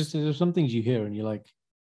don't know. It's just there's some things you hear and you're like,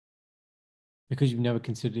 because you've never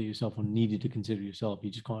considered it yourself or needed to consider yourself, you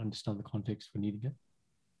just can't understand the context for needing it.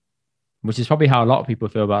 Which is probably how a lot of people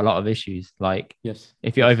feel about a lot of issues. Like, yes,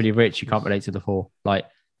 if you're overly rich, you can't relate to the poor. Like,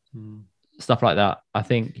 stuff like that. I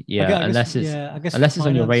think, unless it's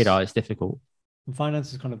on your radar, it's difficult.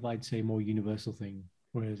 Finance is kind of, I'd say, more universal thing,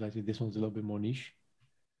 whereas I think this one's a little bit more niche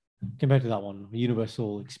compared to that one. A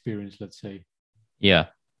universal experience, let's say. Yeah.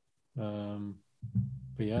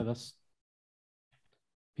 But yeah, that's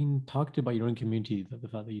being talked about your own community, the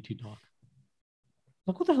fact that you're too dark.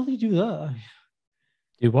 Like, what the hell do you do that?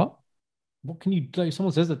 Do what? What can you, like,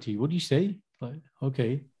 someone says that to you, what do you say? Like,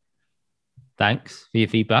 okay. Thanks for your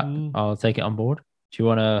feedback. I'll take it on board. Do you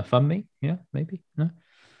want to fund me? Yeah, maybe. No.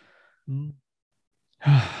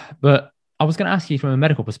 But I was going to ask you from a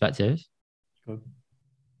medical perspective,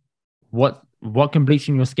 what can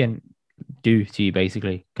bleaching your skin do to you,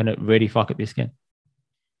 basically? Can it really fuck up your skin?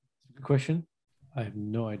 Good question. I have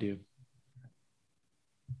no idea.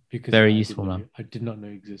 Because very useful, man. I did not know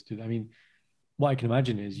it existed. I mean, what I can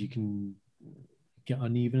imagine is you can get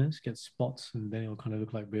unevenness, get spots, and then it'll kind of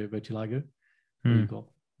look like vitiligo. You've got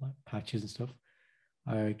like patches and stuff.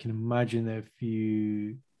 I can imagine that if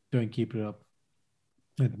you don't keep it up,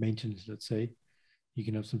 like the maintenance, let's say, you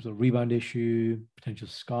can have some sort of rebound issue, potential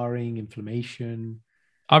scarring, inflammation.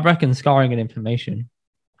 I reckon scarring and inflammation.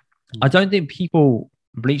 I don't think people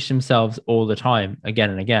bleach themselves all the time, again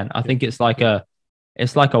and again. I think it's like a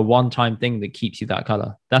one-time thing that keeps you that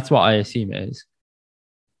color. That's what I assume it is.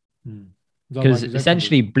 Because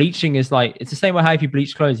essentially bleaching is like, it's the same way how if you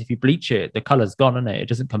bleach clothes, if you bleach it, the color's gone, isn't it? It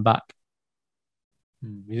doesn't come back.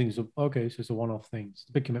 You think so it's a one-off thing. It's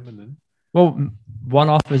a big commitment then. Well,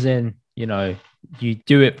 one-off as in, you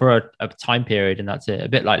do it for a time period and that's it. A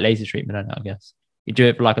bit like laser treatment, I guess. You do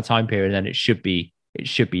it for like a time period, and then it should be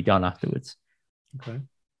done afterwards. Okay.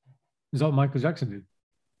 Is that what Michael Jackson did?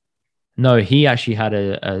 No, he actually had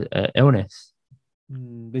a illness,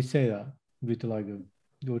 They say that vitiligo,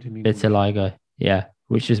 autoimmune condition, vitiligo. Yeah,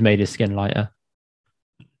 which has made his skin lighter.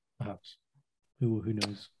 perhaps. Who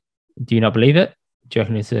knows? Do you not believe it? Do you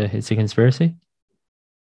reckon it's a conspiracy?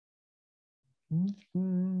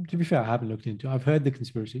 To be fair, I haven't looked into it. I've heard the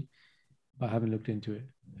conspiracy, but I haven't looked into it.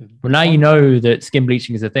 Well, now you know that skin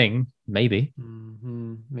bleaching is a thing. Maybe,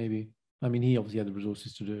 maybe. I mean, he obviously had the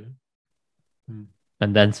resources to do it.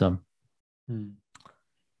 and then some.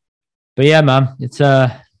 But yeah, man, it's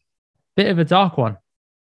a bit of a dark one.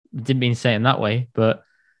 Didn't mean to say it in that way, but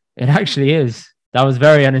it actually is. That was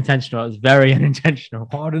very unintentional. It was very unintentional.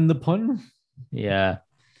 Pardon the pun. Yeah,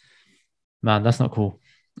 man, that's not cool.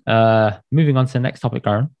 Moving on to the next topic,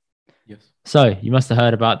 Aaron. Yes. So you must have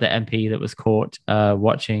heard about the MP that was caught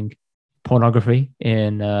watching pornography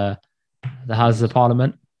in the Houses of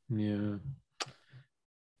Parliament. Yeah.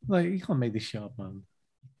 Like, you can't make this shit up, man.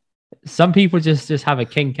 Some people just have a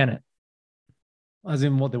kink in it. As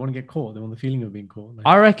in what? They want to get caught. They want the feeling of being caught. Like,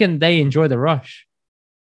 I reckon they enjoy the rush.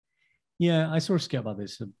 yeah, I saw a skit about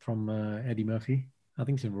this from Eddie Murphy. I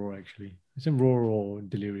think it's in Raw, actually. It's in Raw or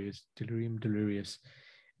Delirious. Delirious.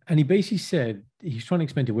 And he basically said he's trying to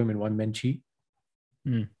explain to women why men cheat.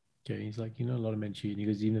 Okay, he's like, a lot of men cheat. And he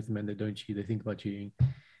goes, even if the men that don't cheat, they think about cheating.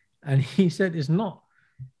 And he said it's not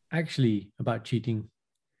actually about cheating.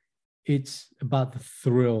 It's about the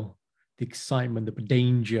thrill, the excitement, the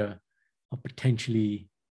danger of potentially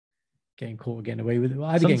getting caught or getting away with it.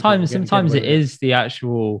 Sometimes it is the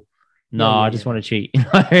actual. No, I just want to cheat.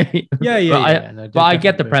 Yeah. But I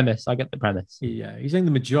get the premise. Yeah, he's saying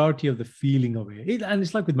the majority of the feeling of it, and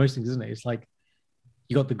it's like with most things, isn't it? It's like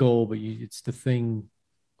you got the goal, but it's the thing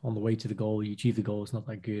on the way to the goal. You achieve the goal. It's not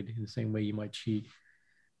that good. In the same way, you might cheat,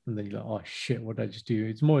 and then you're like, oh shit, what did I just do?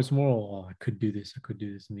 It's more. Oh, I could do this, and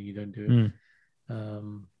then you don't do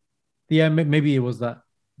it. Yeah, maybe it was that.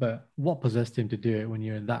 But what possessed him to do it when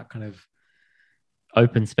you're in that kind of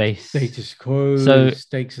open space? Status quo,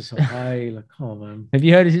 stakes are so high. Like, come on, man. Have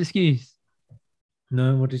you heard his excuse?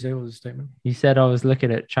 No, what did he say? What was the statement? He said, I was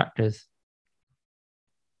looking at tractors.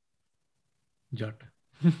 Jut.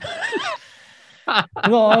 No,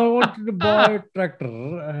 I wanted to buy a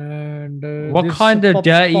tractor, and what kind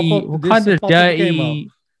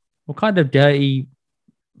of dirty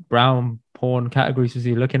brown porn categories was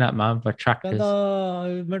he looking at, man, for tractors?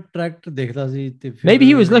 Maybe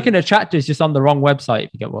he was looking at tractors just on the wrong website, if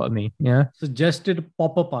you get what I mean. Yeah. Suggested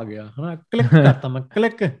pop-up aa gaya. Click karta main.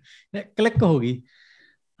 Click hogi.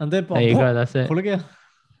 And then there you go, that's it. Khul gaya.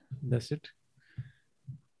 That's it.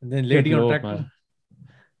 And then lady on tractor.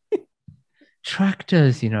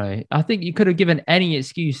 Tractors, I think you could have given any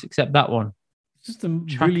excuse except that one. Just a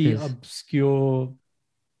really obscure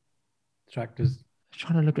tractors. I'm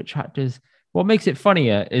trying to look at tractors. What makes it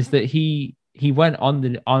funnier is that he went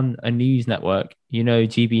on a news network,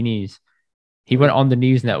 GB News. He went on the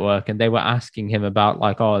news network and they were asking him about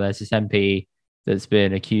like, oh, there's this MP that's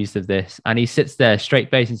been accused of this. And he sits there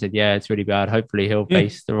straight face and said, yeah, it's really bad. Hopefully he'll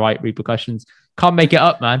face the right repercussions. Can't make it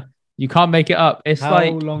up, man. You can't make it up. It's how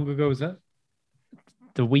long ago was that?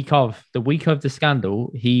 The week of the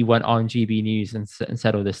scandal, he went on GB News and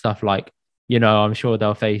said all this stuff like, I'm sure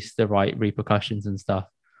they'll face the right repercussions and stuff,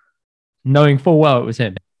 knowing full well it was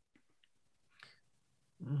him.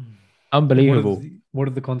 Unbelievable. What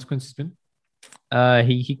have the consequences been?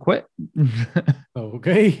 He quit. Oh,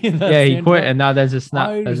 okay. Yeah, he quit, and now there's a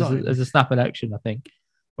snap. There's a snap election, I think,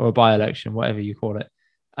 or a by-election, whatever you call it.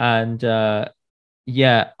 And I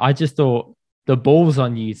just thought the balls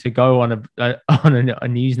on you to go on a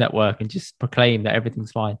news network and just proclaim that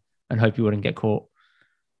everything's fine and hope you wouldn't get caught.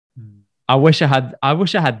 I wish I had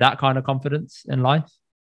that kind of confidence in life,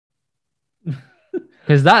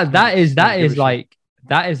 because that is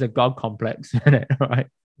a god complex, isn't it? Right?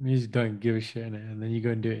 You just don't give a shit, innit? And then you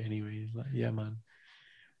go and do it anyway. It's like, yeah, man,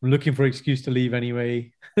 I'm looking for an excuse to leave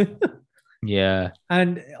anyway. Yeah,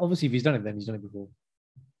 and obviously, if he's done it, then he's done it before.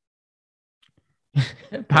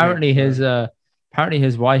 Apparently, his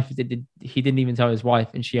wife he didn't even tell his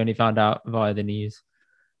wife, and she only found out via the news.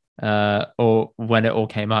 Or when it all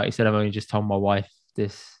came out, he said, I've only just told my wife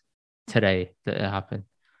this today that it happened.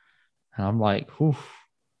 And I'm like, oof.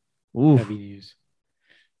 Heavy news.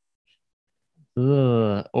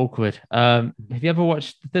 Awkward. Have you ever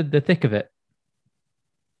watched the Thick of It?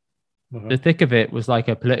 The Thick of It was like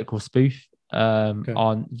a political spoof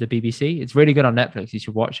on the BBC. It's really good on Netflix. You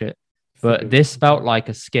should watch it. But this felt like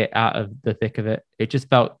a skit out of the thick of it. It just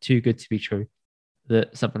felt too good to be true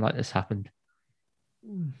that something like this happened.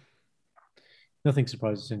 Nothing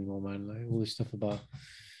surprises anymore, man. Like all this stuff about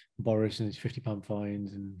Boris and his £50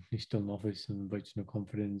 fines, and he's still in office and votes no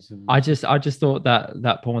confidence. And I just thought that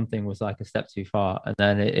that porn thing was like a step too far, and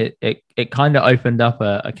then it kind of opened up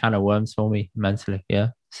a can of worms for me mentally. Yeah,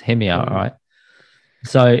 so hear me out, all right?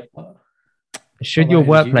 So uh, what should about your energy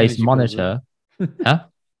workplace energy bills? monitor? Huh?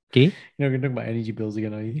 Key? You're not going to talk about energy bills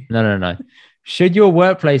again, are you? No, no, no. Should your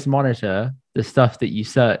workplace monitor the stuff that you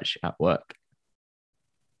search at work?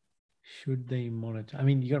 Should they monitor? I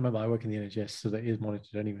mean, you got to remember, I work in the NHS, so that is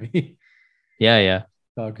monitored anyway. Yeah,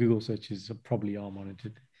 yeah. Google searches probably are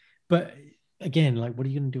monitored. But again, like, what are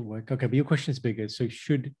you going to do at work? Okay, but your question is bigger. So,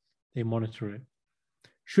 should they monitor it?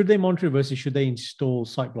 Should they monitor it versus should they install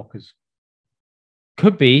site blockers?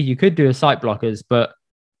 Could be. You could do a site blockers, but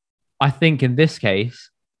I think in this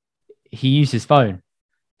case, he used his phone.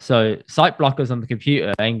 So site blockers on the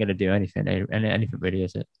computer ain't gonna do anything really,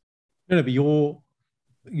 is it? No, but you're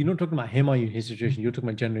not talking about him or you in his situation. You're talking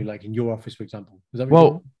about generally, like in your office, for example. Is that what you're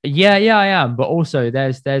Well, yeah, yeah, I am. But also,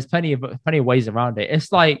 there's plenty of ways around it.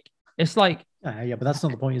 It's like yeah, but that's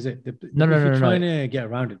not the point, is it? no, no, If you're no, no, trying no. to get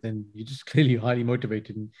around it, then you're just clearly highly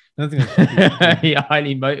motivated and nothing that's stopping you from doing it. You're highly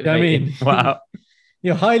You know what I motivated. mean? Wow.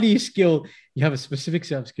 You're highly skilled. You have a specific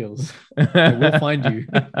set of skills. I will find you.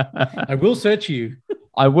 I will search you.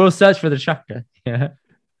 I will search for the tractor. Yeah.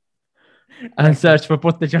 And search for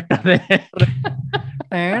put the tractor there.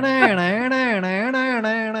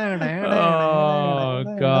 Oh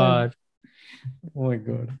God. Oh my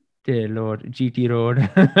God. Dear Lord. GT Road.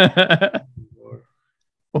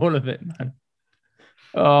 All of it, man.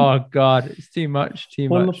 Oh God. It's too much. Too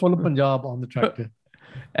much. Full of Punjab on the tractor.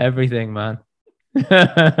 Everything, man. Full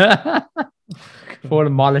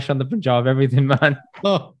of Malish on the Punjab. Everything, man.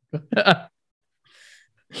 Oh,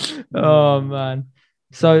 Oh man.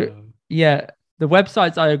 So yeah, the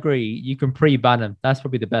websites, I agree, you can pre-ban them. That's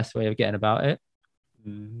probably the best way of getting about it.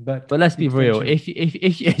 but Let's be real. extension-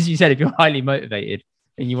 If as you said, if you're highly motivated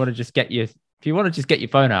and you want to just get your if you want to just get your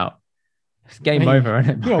phone out, it's game Hey, over, isn't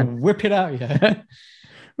it? you gotta Man? whip it out, yeah.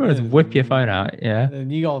 Just whip your phone out, yeah.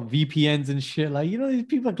 And you got VPNs and shit. Like, these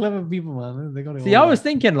people are clever people, man. They got it See, all I was right.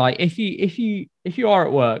 thinking like if you are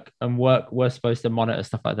at work and work we're supposed to monitor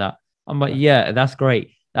stuff like that, I'm like, yeah, that's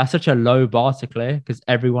great. That's such a low bar to clear because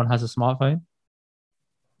everyone has a smartphone.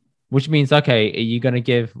 Which means, okay, are you going to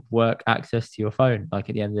give work access to your phone, like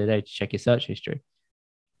at the end of the day, to check your search history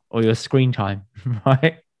or your screen time,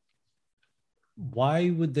 right? Why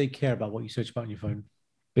would they care about what you search about on your phone?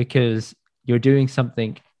 Because you're doing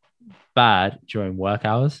something bad during work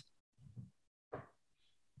hours.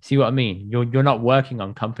 See what I mean? You're not working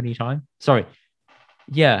on company time. Sorry.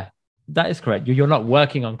 Yeah, that is correct. You're not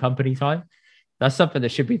working on company time. That's something that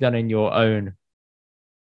should be done in your own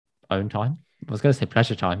time. I was going to say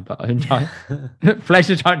pleasure time, but own time.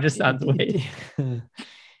 Pleasure time just sounds weird.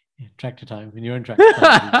 Yeah, tractor time. When you're in tractor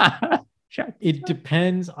time. It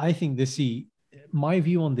depends. I think my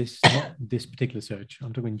view on this, not this particular search,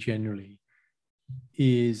 I'm talking generally,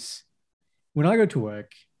 is when I go to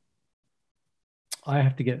work, I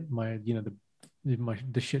have to get my,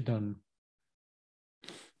 the shit done.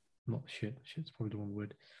 Not shit. Shit's probably the wrong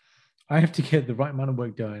word. I have to get the right amount of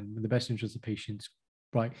work done in the best interest of patients,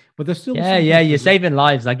 right? But there's still Yeah, you're saving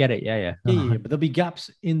lives. I get it. Yeah. Yeah. But there'll be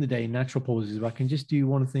gaps in the day, natural pauses where I can just do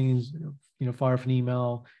one of the things, fire off an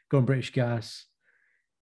email, go on British Gas.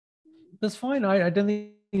 That's fine. I don't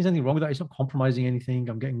think there's anything wrong with that. It's not compromising anything.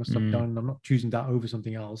 I'm getting my stuff done. I'm not choosing that over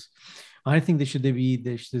something else. I think there's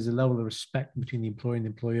a level of respect between the employer and the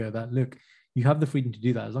employer that, look, you have the freedom to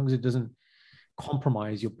do that as long as it doesn't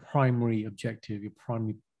compromise your primary objective, your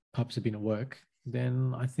primary purpose of being at work,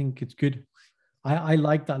 then I think it's good. I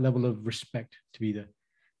like that level of respect to be there.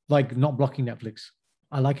 Like not blocking Netflix.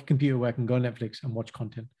 I like a computer where I can go on Netflix and watch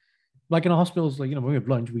content. Like in our hospitals, like, when we have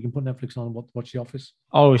lunch, we can put Netflix on, watch The Office.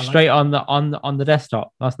 Oh, straight on the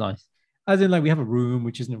desktop. That's nice. As in, like, we have a room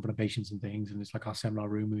which isn't in front of patients and things, and it's like our seminar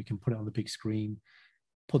room, and we can put it on the big screen,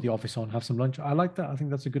 put The Office on, have some lunch. I like that. I think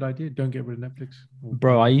that's a good idea. Don't get rid of Netflix.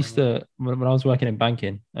 Bro, I used to when I was working in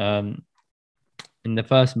banking, in the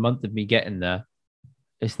first month of me getting there,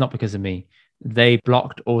 it's not because of me. They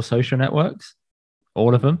blocked all social networks,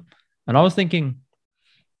 all of them. And I was thinking,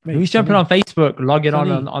 Mate, who's jumping on Facebook, logging on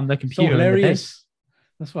the so computer? hilarious.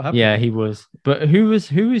 That's what happened. Yeah, he was. But who was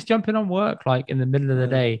jumping on work like in the middle of the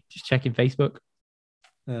day, just checking Facebook?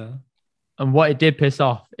 Yeah. And what it did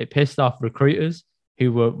it pissed off recruiters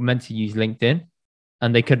who were meant to use LinkedIn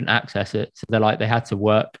and they couldn't access it. So they had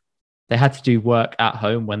to do work at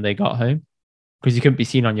home when they got home because you couldn't be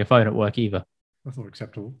seen on your phone at work either. That's not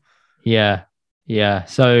acceptable. Yeah. Yeah.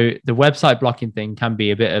 So the website blocking thing can be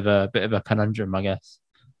a bit of a conundrum, I guess.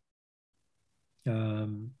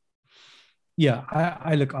 Um, yeah,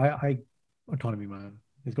 I look, I autonomy, man.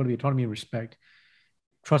 There's got to be autonomy and respect.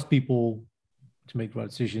 Trust people to make the right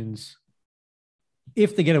decisions.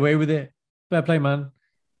 If they get away with it, fair play, man.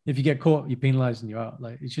 If you get caught, you're penalized and you're out.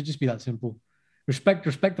 Like it should just be that simple. Respect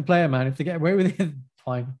the player, man. If they get away with it,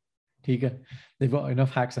 fine. Tiga. They've got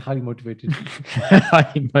enough hacks, are highly motivated.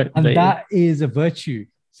 Highly motivated. And that is a virtue.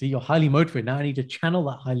 See, you're highly motivated. Now I need to channel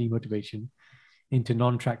that highly motivation into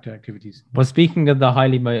non-tractor activities. Well, speaking of the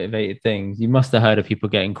highly motivated things, you must have heard of people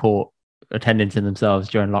getting caught attending to themselves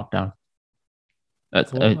during lockdown.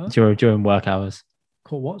 During work hours.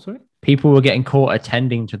 Caught what? Sorry? People were getting caught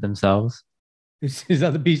attending to themselves. Is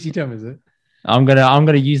that the PC term, is it? I'm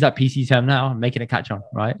gonna use that PC term now. I'm making a catch on,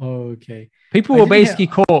 right? Okay. People were basically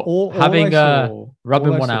caught having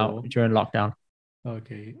rubbing one out during lockdown.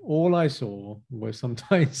 Okay. All I saw was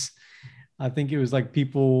sometimes I think it was like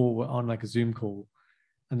people were on like a Zoom call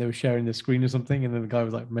and they were sharing the screen or something, and then the guy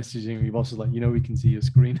was like messaging your boss was like, we can see your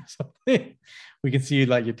screen or something. We can see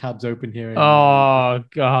like your tabs open here. Oh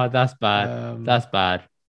god, that's bad. That's bad.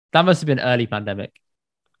 That must have been early pandemic.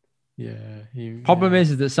 Yeah. Problem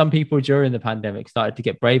is that some people during the pandemic started to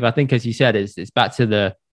get brave. I think, as you said, it's back to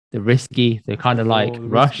the risky, the kind of like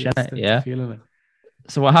rush. Yeah.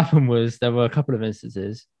 So what happened was there were a couple of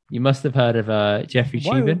instances. You must have heard of Jeffrey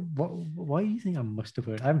Toobin. Why do you think I must have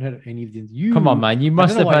heard? I haven't heard of any of these. Come on, man. You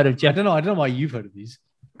must have heard of Jeffrey. I don't know why you've heard of these.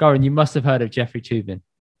 Goran, you must have heard of Jeffrey Toobin.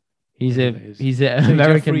 He's an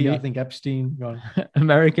American. Jeffrey, I think Epstein.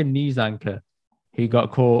 American news anchor who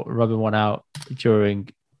got caught rubbing one out during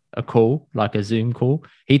a call, like a Zoom call.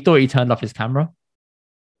 He thought he turned off his camera.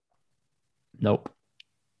 Nope.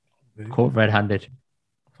 Caught red-handed.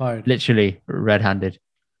 Fired. Literally red-handed.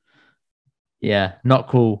 Yeah, not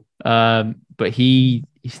cool. But he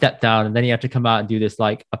stepped down and then he had to come out and do this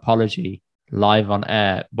like apology live on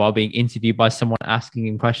air while being interviewed by someone asking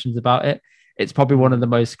him questions about it. It's probably one of the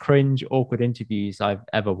most cringe, awkward interviews I've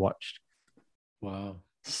ever watched. Wow.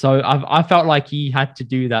 So I felt like he had to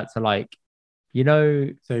do that to like,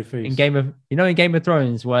 save face. in Game of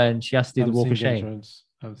Thrones when she has to do the Walk of Shame.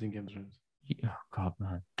 I haven't seen Game of Thrones. Oh God,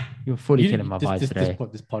 man, you're fully killing my vibe today.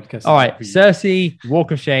 This podcast. All right, Cersei,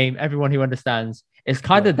 Walk of Shame. Everyone who understands, it's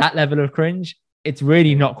kind of that level of cringe. It's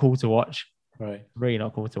really not cool to watch. Right. Really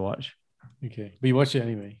not cool to watch. Okay, but you watch it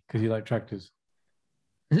anyway because you like tractors.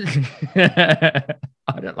 I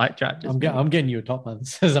don't like tractors. I'm getting you a top man that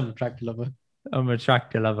says I'm a tractor lover. I'm a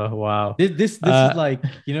tractor lover. Wow. This is like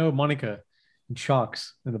Monica and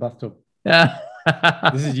Sharks in the bathtub. Yeah.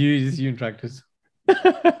 This is you in tractors.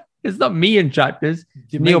 It's not me in tractors.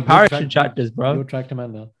 Neil Parrish in tractors, bro. You're a tractor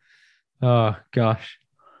man now. Oh gosh.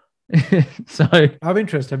 So I have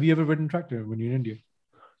interest. Have you ever ridden tractor when you're in India?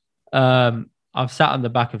 I've sat on the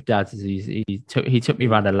back of Dad's. He took me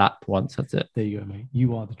around a lap once. That's it. There you go, mate.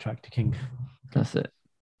 You are the tractor king. That's it.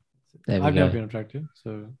 There we I've go. never been on tractor,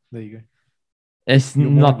 so there you go. It's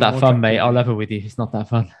not that fun, mate. I'll level with you. It's not that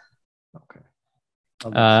fun. Okay.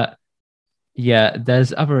 Yeah,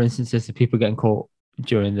 there's other instances of people getting caught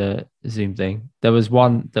during the Zoom thing. There was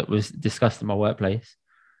one that was discussed in my workplace.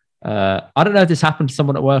 I don't know if this happened to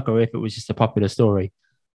someone at work or if it was just a popular story,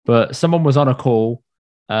 but someone was on a call.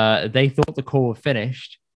 They thought the call had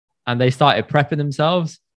finished and they started prepping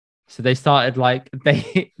themselves. So they started like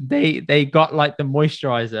they got like the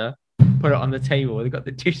moisturizer, put it on the table. They got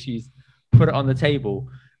the tissues, put it on the table,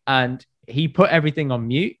 and he put everything on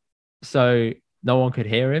mute so no one could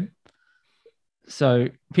hear him. So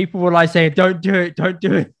people were like saying, "Don't do it, don't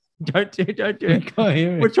do it, don't do it, don't do it." Can't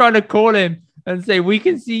hear it. We're trying to call him and say, "We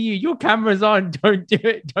can see you. Your camera's on. Don't do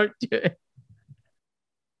it, don't do it."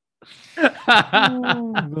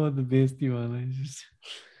 Oh God, the bestie one.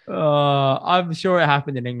 I'm sure it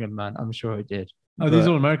happened in England, man. I'm sure it did. Oh, these are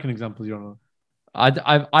all American examples, you don't know.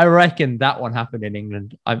 I reckon that one happened in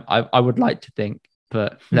England. I would like to think,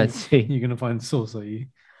 but let's see. You're gonna find the source, are you?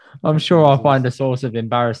 I'm sure I'll find a source of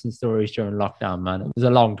embarrassing stories during lockdown, man. It was a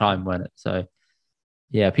long time, wasn't it? So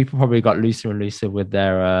yeah, people probably got looser and looser with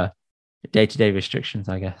their day-to-day restrictions,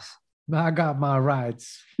 I guess. I got my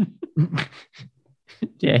rights.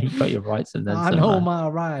 Yeah, you got your rights and then I know my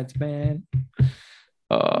rights, man.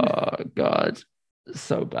 Oh God,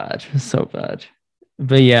 so bad, so bad.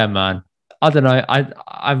 But yeah, man, I don't know.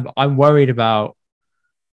 I'm worried about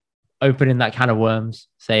opening that can of worms,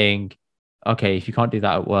 saying, okay, if you can't do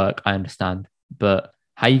that at work, I understand, but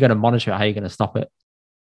how are you going to monitor it? How are you going to stop it?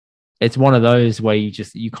 It's one of those where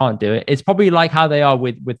you can't do it. It's probably like how they are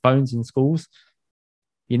with phones in schools.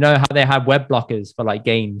 You know how they had web blockers for like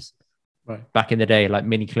games back in the day, like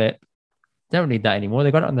Mini Clip. They don't need that anymore.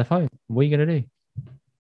 They got it on their phone. What are you going to do?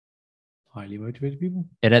 Highly motivated people.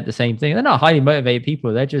 It ain't the same thing. They're not highly motivated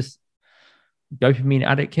people. They're just dopamine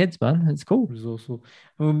addict kids, man. It's cool. It was also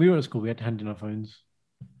when we were at school, we had to hand in our phones.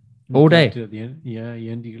 All day. At the end. Yeah,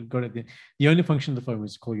 you got it at the end. The only function of the phone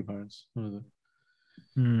was to call your parents. One of them.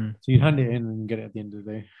 So you'd hand it in and get it at the end of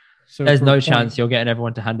the day. So there's no chance you're getting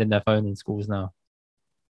everyone to hand in their phone in schools now.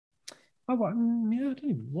 Yeah, I don't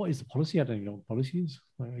even, what is the policy? I don't even know what the policy is.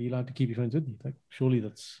 Like, are you allowed to keep your phones with you? Like, surely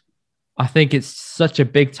that's. I think it's such a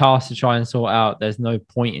big task to try and sort out. There's no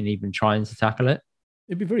point in even trying to tackle it.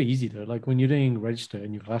 It'd be very easy though. Like when you're doing register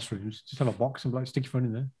in your classrooms, just have a box and like stick your phone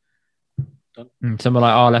in there. Done. Someone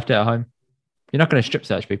like, oh, I left it at home. You're not going to strip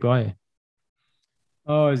search people, are you?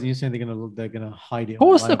 Oh, is you saying they're gonna hide it?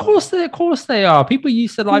 Of course they are. People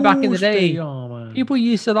used to lie back in the day. People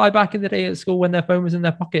used to lie back in the day at school when their phone was in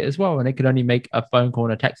their pocket as well, and they could only make a phone call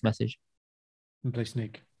and a text message. And play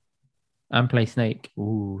Snake.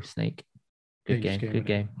 Ooh, Snake. Good game. Very good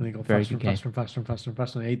game.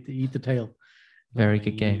 Faster. And eat the tail. Very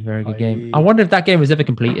good game. I wonder if that game was ever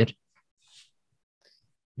completed.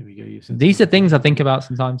 Here we go. These are things I think about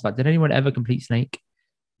sometimes. Like, did anyone ever complete Snake?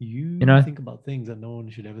 You think about things that no one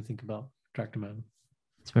should ever think about. Tractor Man.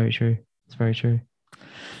 It's very true.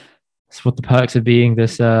 It's what the perks of being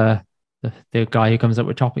this the guy who comes up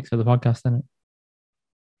with topics for the podcast, isn't it?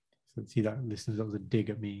 So see that, listeners, that was a dig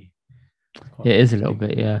at me. It is a little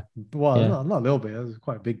bit, yeah. Well, yeah. Not a little bit. That was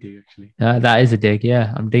quite a big dig, actually. That is a dig,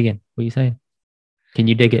 yeah. I'm digging. What are you saying? Can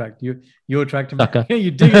you dig it? You're attracting me. Yeah, you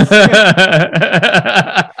dig it.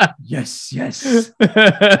 Yes. Yes.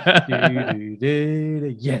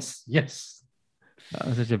 That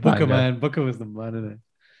was such a Booker, man. Booker was the man, isn't it?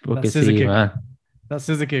 Booker scissor kick, man. That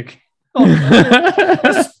scissor kick. Oh,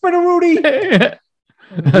 Spinneroonie.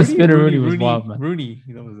 Spinneroonie was wild, man. Rooney,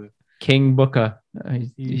 that was it. King Booker.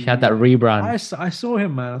 He had that rebrand. I saw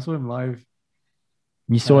him, man. I saw him live.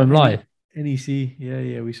 You saw him live? NEC.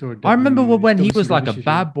 Yeah. We saw it. I remember when he was like a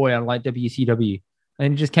bad boy on like WCW,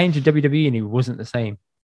 and he just came to WWE and he wasn't the same.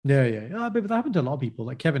 Yeah. But that happened to a lot of people.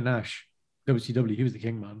 Like Kevin Nash, WCW, he was the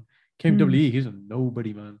king, man. Came to WWE, he was a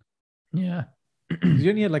nobody, man. Yeah. He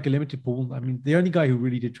only had like a limited pool. I mean, the only guy who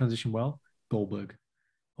really did transition well, Goldberg.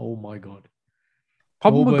 Oh my God.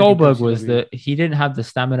 Problem with Goldberg was that he didn't have the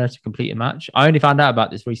stamina to complete a match. I only found out about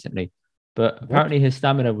this recently, but apparently his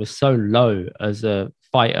stamina was so low as a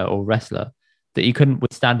fighter or wrestler that he couldn't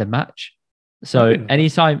withstand a match. So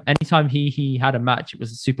anytime he had a match, it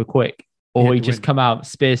was super quick, or he'd just come out,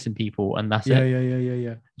 spear some people, and that's it.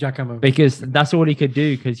 Yeah. Jackhammer. Because that's all he could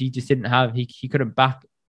do, because he just didn't have, he couldn't back.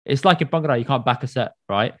 It's like in Bhangra, you can't back a set,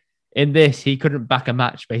 right? In this, he couldn't back a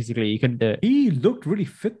match, basically. He couldn't do it. He looked really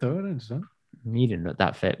fit, though. I don't understand. He didn't look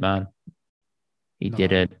that fit, man. He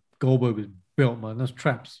didn't. Goldberg was built, man. Those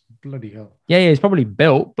traps. Bloody hell. Yeah, he's probably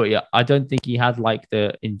built, but yeah, I don't think he had like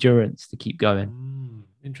the endurance to keep going.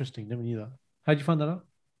 Interesting. Never knew that. How'd you find that out?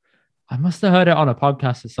 I must have heard it on a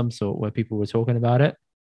podcast of some sort where people were talking about it.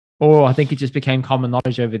 Or I think it just became common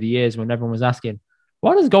knowledge over the years when everyone was asking,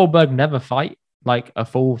 why does Goldberg never fight like a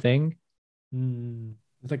full thing?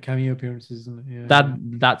 It's like cameo appearances, isn't it? Yeah.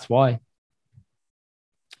 That's why.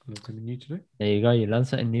 Learned something new today. There you go. You learn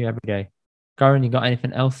something new every day. Goran, you got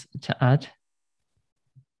anything else to add?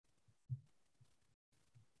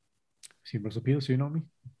 Seeing Russell Peters soon, aren't we?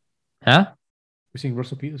 Huh? We're seeing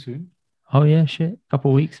Russell Peters soon. Oh yeah, shit.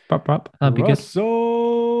 Couple of weeks. Prop. That'd be good.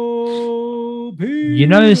 Russell Peters. You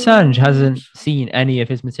know, Sanj hasn't seen any of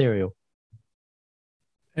his material.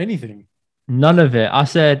 Anything? None of it. I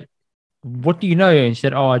said, what do you know? And she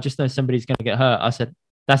said, oh, I just know somebody's going to get hurt. I said,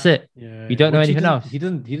 that's it. Yeah, you don't know anything else. He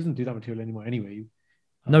doesn't do that material anymore anyway.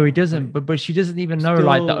 No, he doesn't. But she doesn't even know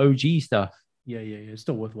like the OG stuff. Yeah. It's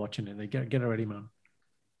still worth watching it. They get it ready, man.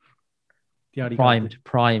 Primed.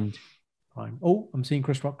 Oh, I'm seeing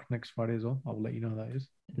Chris Rock next Friday as well. I'll let you know how that is.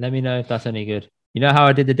 Let me know if that's any good. You know how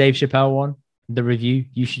I did the Dave Chappelle one, the review?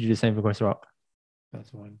 You should do the same for Chris Rock. That's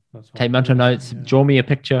fine. Take mental notes. Yeah. Draw me a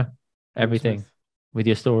picture. Everything with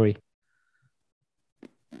your story.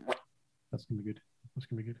 That's gonna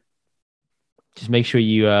be good. Just make sure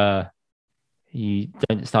you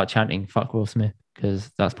don't start chanting "fuck Will Smith" because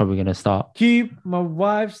that's probably gonna start. Keep my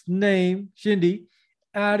wife's name, Shindy,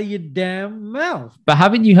 out of your damn mouth. But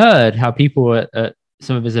haven't you heard how people at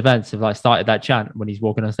some of his events have like started that chant when he's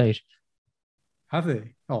walking on stage? Have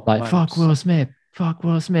they? Oh, like fuck Will Smith,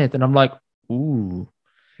 and I'm like, ooh,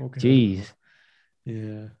 jeez.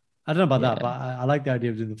 Yeah. I don't know about that, but I like the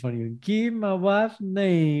idea of doing the funny one. Keep my wife's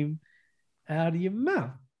name out of your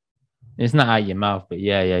mouth. It's not out of your mouth, but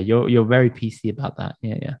yeah. You're very PC about that.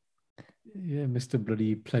 Yeah. Yeah, Mr.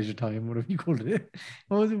 Bloody Pleasure Time, whatever you called it.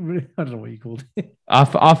 What was it? I don't know what you called it.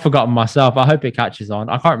 I've forgotten myself. I hope it catches on.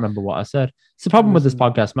 I can't remember what I said. It's the problem with this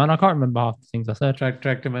Listen, podcast, man. I can't remember half the things I said.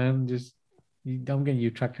 Tractor man, I'm getting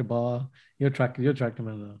you tractor bar. You're tractor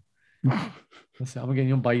man now. That's it. I'm getting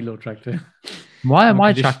you on Bailo tractor. Why am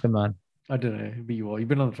I Condition- tractor man? I don't know, but you are. You've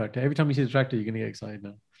been on the tractor. Every time you see the tractor, you're gonna get excited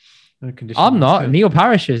now. No condition. I'm not. Neil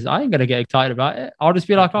Parrish is. I ain't gonna get excited about it. I'll just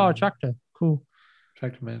be like, oh, tractor, cool.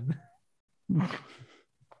 Tractor man.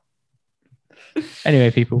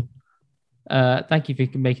 Anyway, people, thank you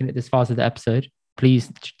for making it this far to the episode.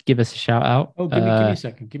 Please give us a shout out. Oh, give me a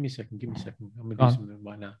second. Give me a second. I'm gonna do something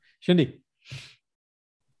right now. Shindy,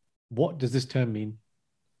 what does this term mean?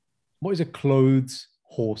 What is a clothes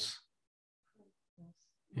horse?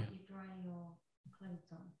 Yeah.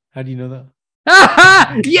 How do you know that?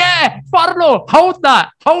 Yeah, Farlo, hold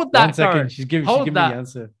that. 1 second. Karen. She's giving me the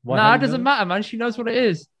answer. Nah, it doesn't matter, man. She knows what it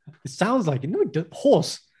is. It sounds like it. No, it does.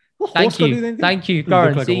 Horse. Thank you,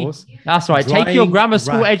 Karen. See, that's right. Take your grammar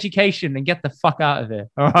school education and get the fuck out of here.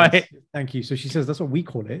 All right. Yes. Thank you. So she says that's what we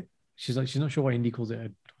call it. She's like, she's not sure why Indy calls it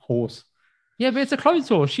a horse. Yeah, but it's a clothes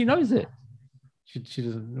horse. She knows it. She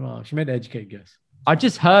doesn't. Well, she made an educated guess. I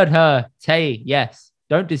just heard her say yes.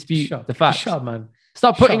 Don't dispute the facts. Shut up, man.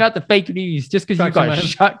 Stop putting out the fake news just because you got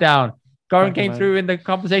shut down. Goran came through in the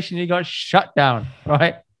conversation and he got shut down,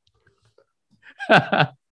 right?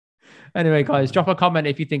 Anyway, guys, drop a comment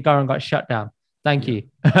if you think Goran got shut down. Thank you.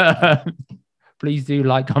 Please do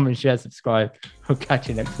like, comment, share, subscribe. We'll catch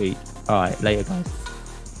you next week. All right, later, guys.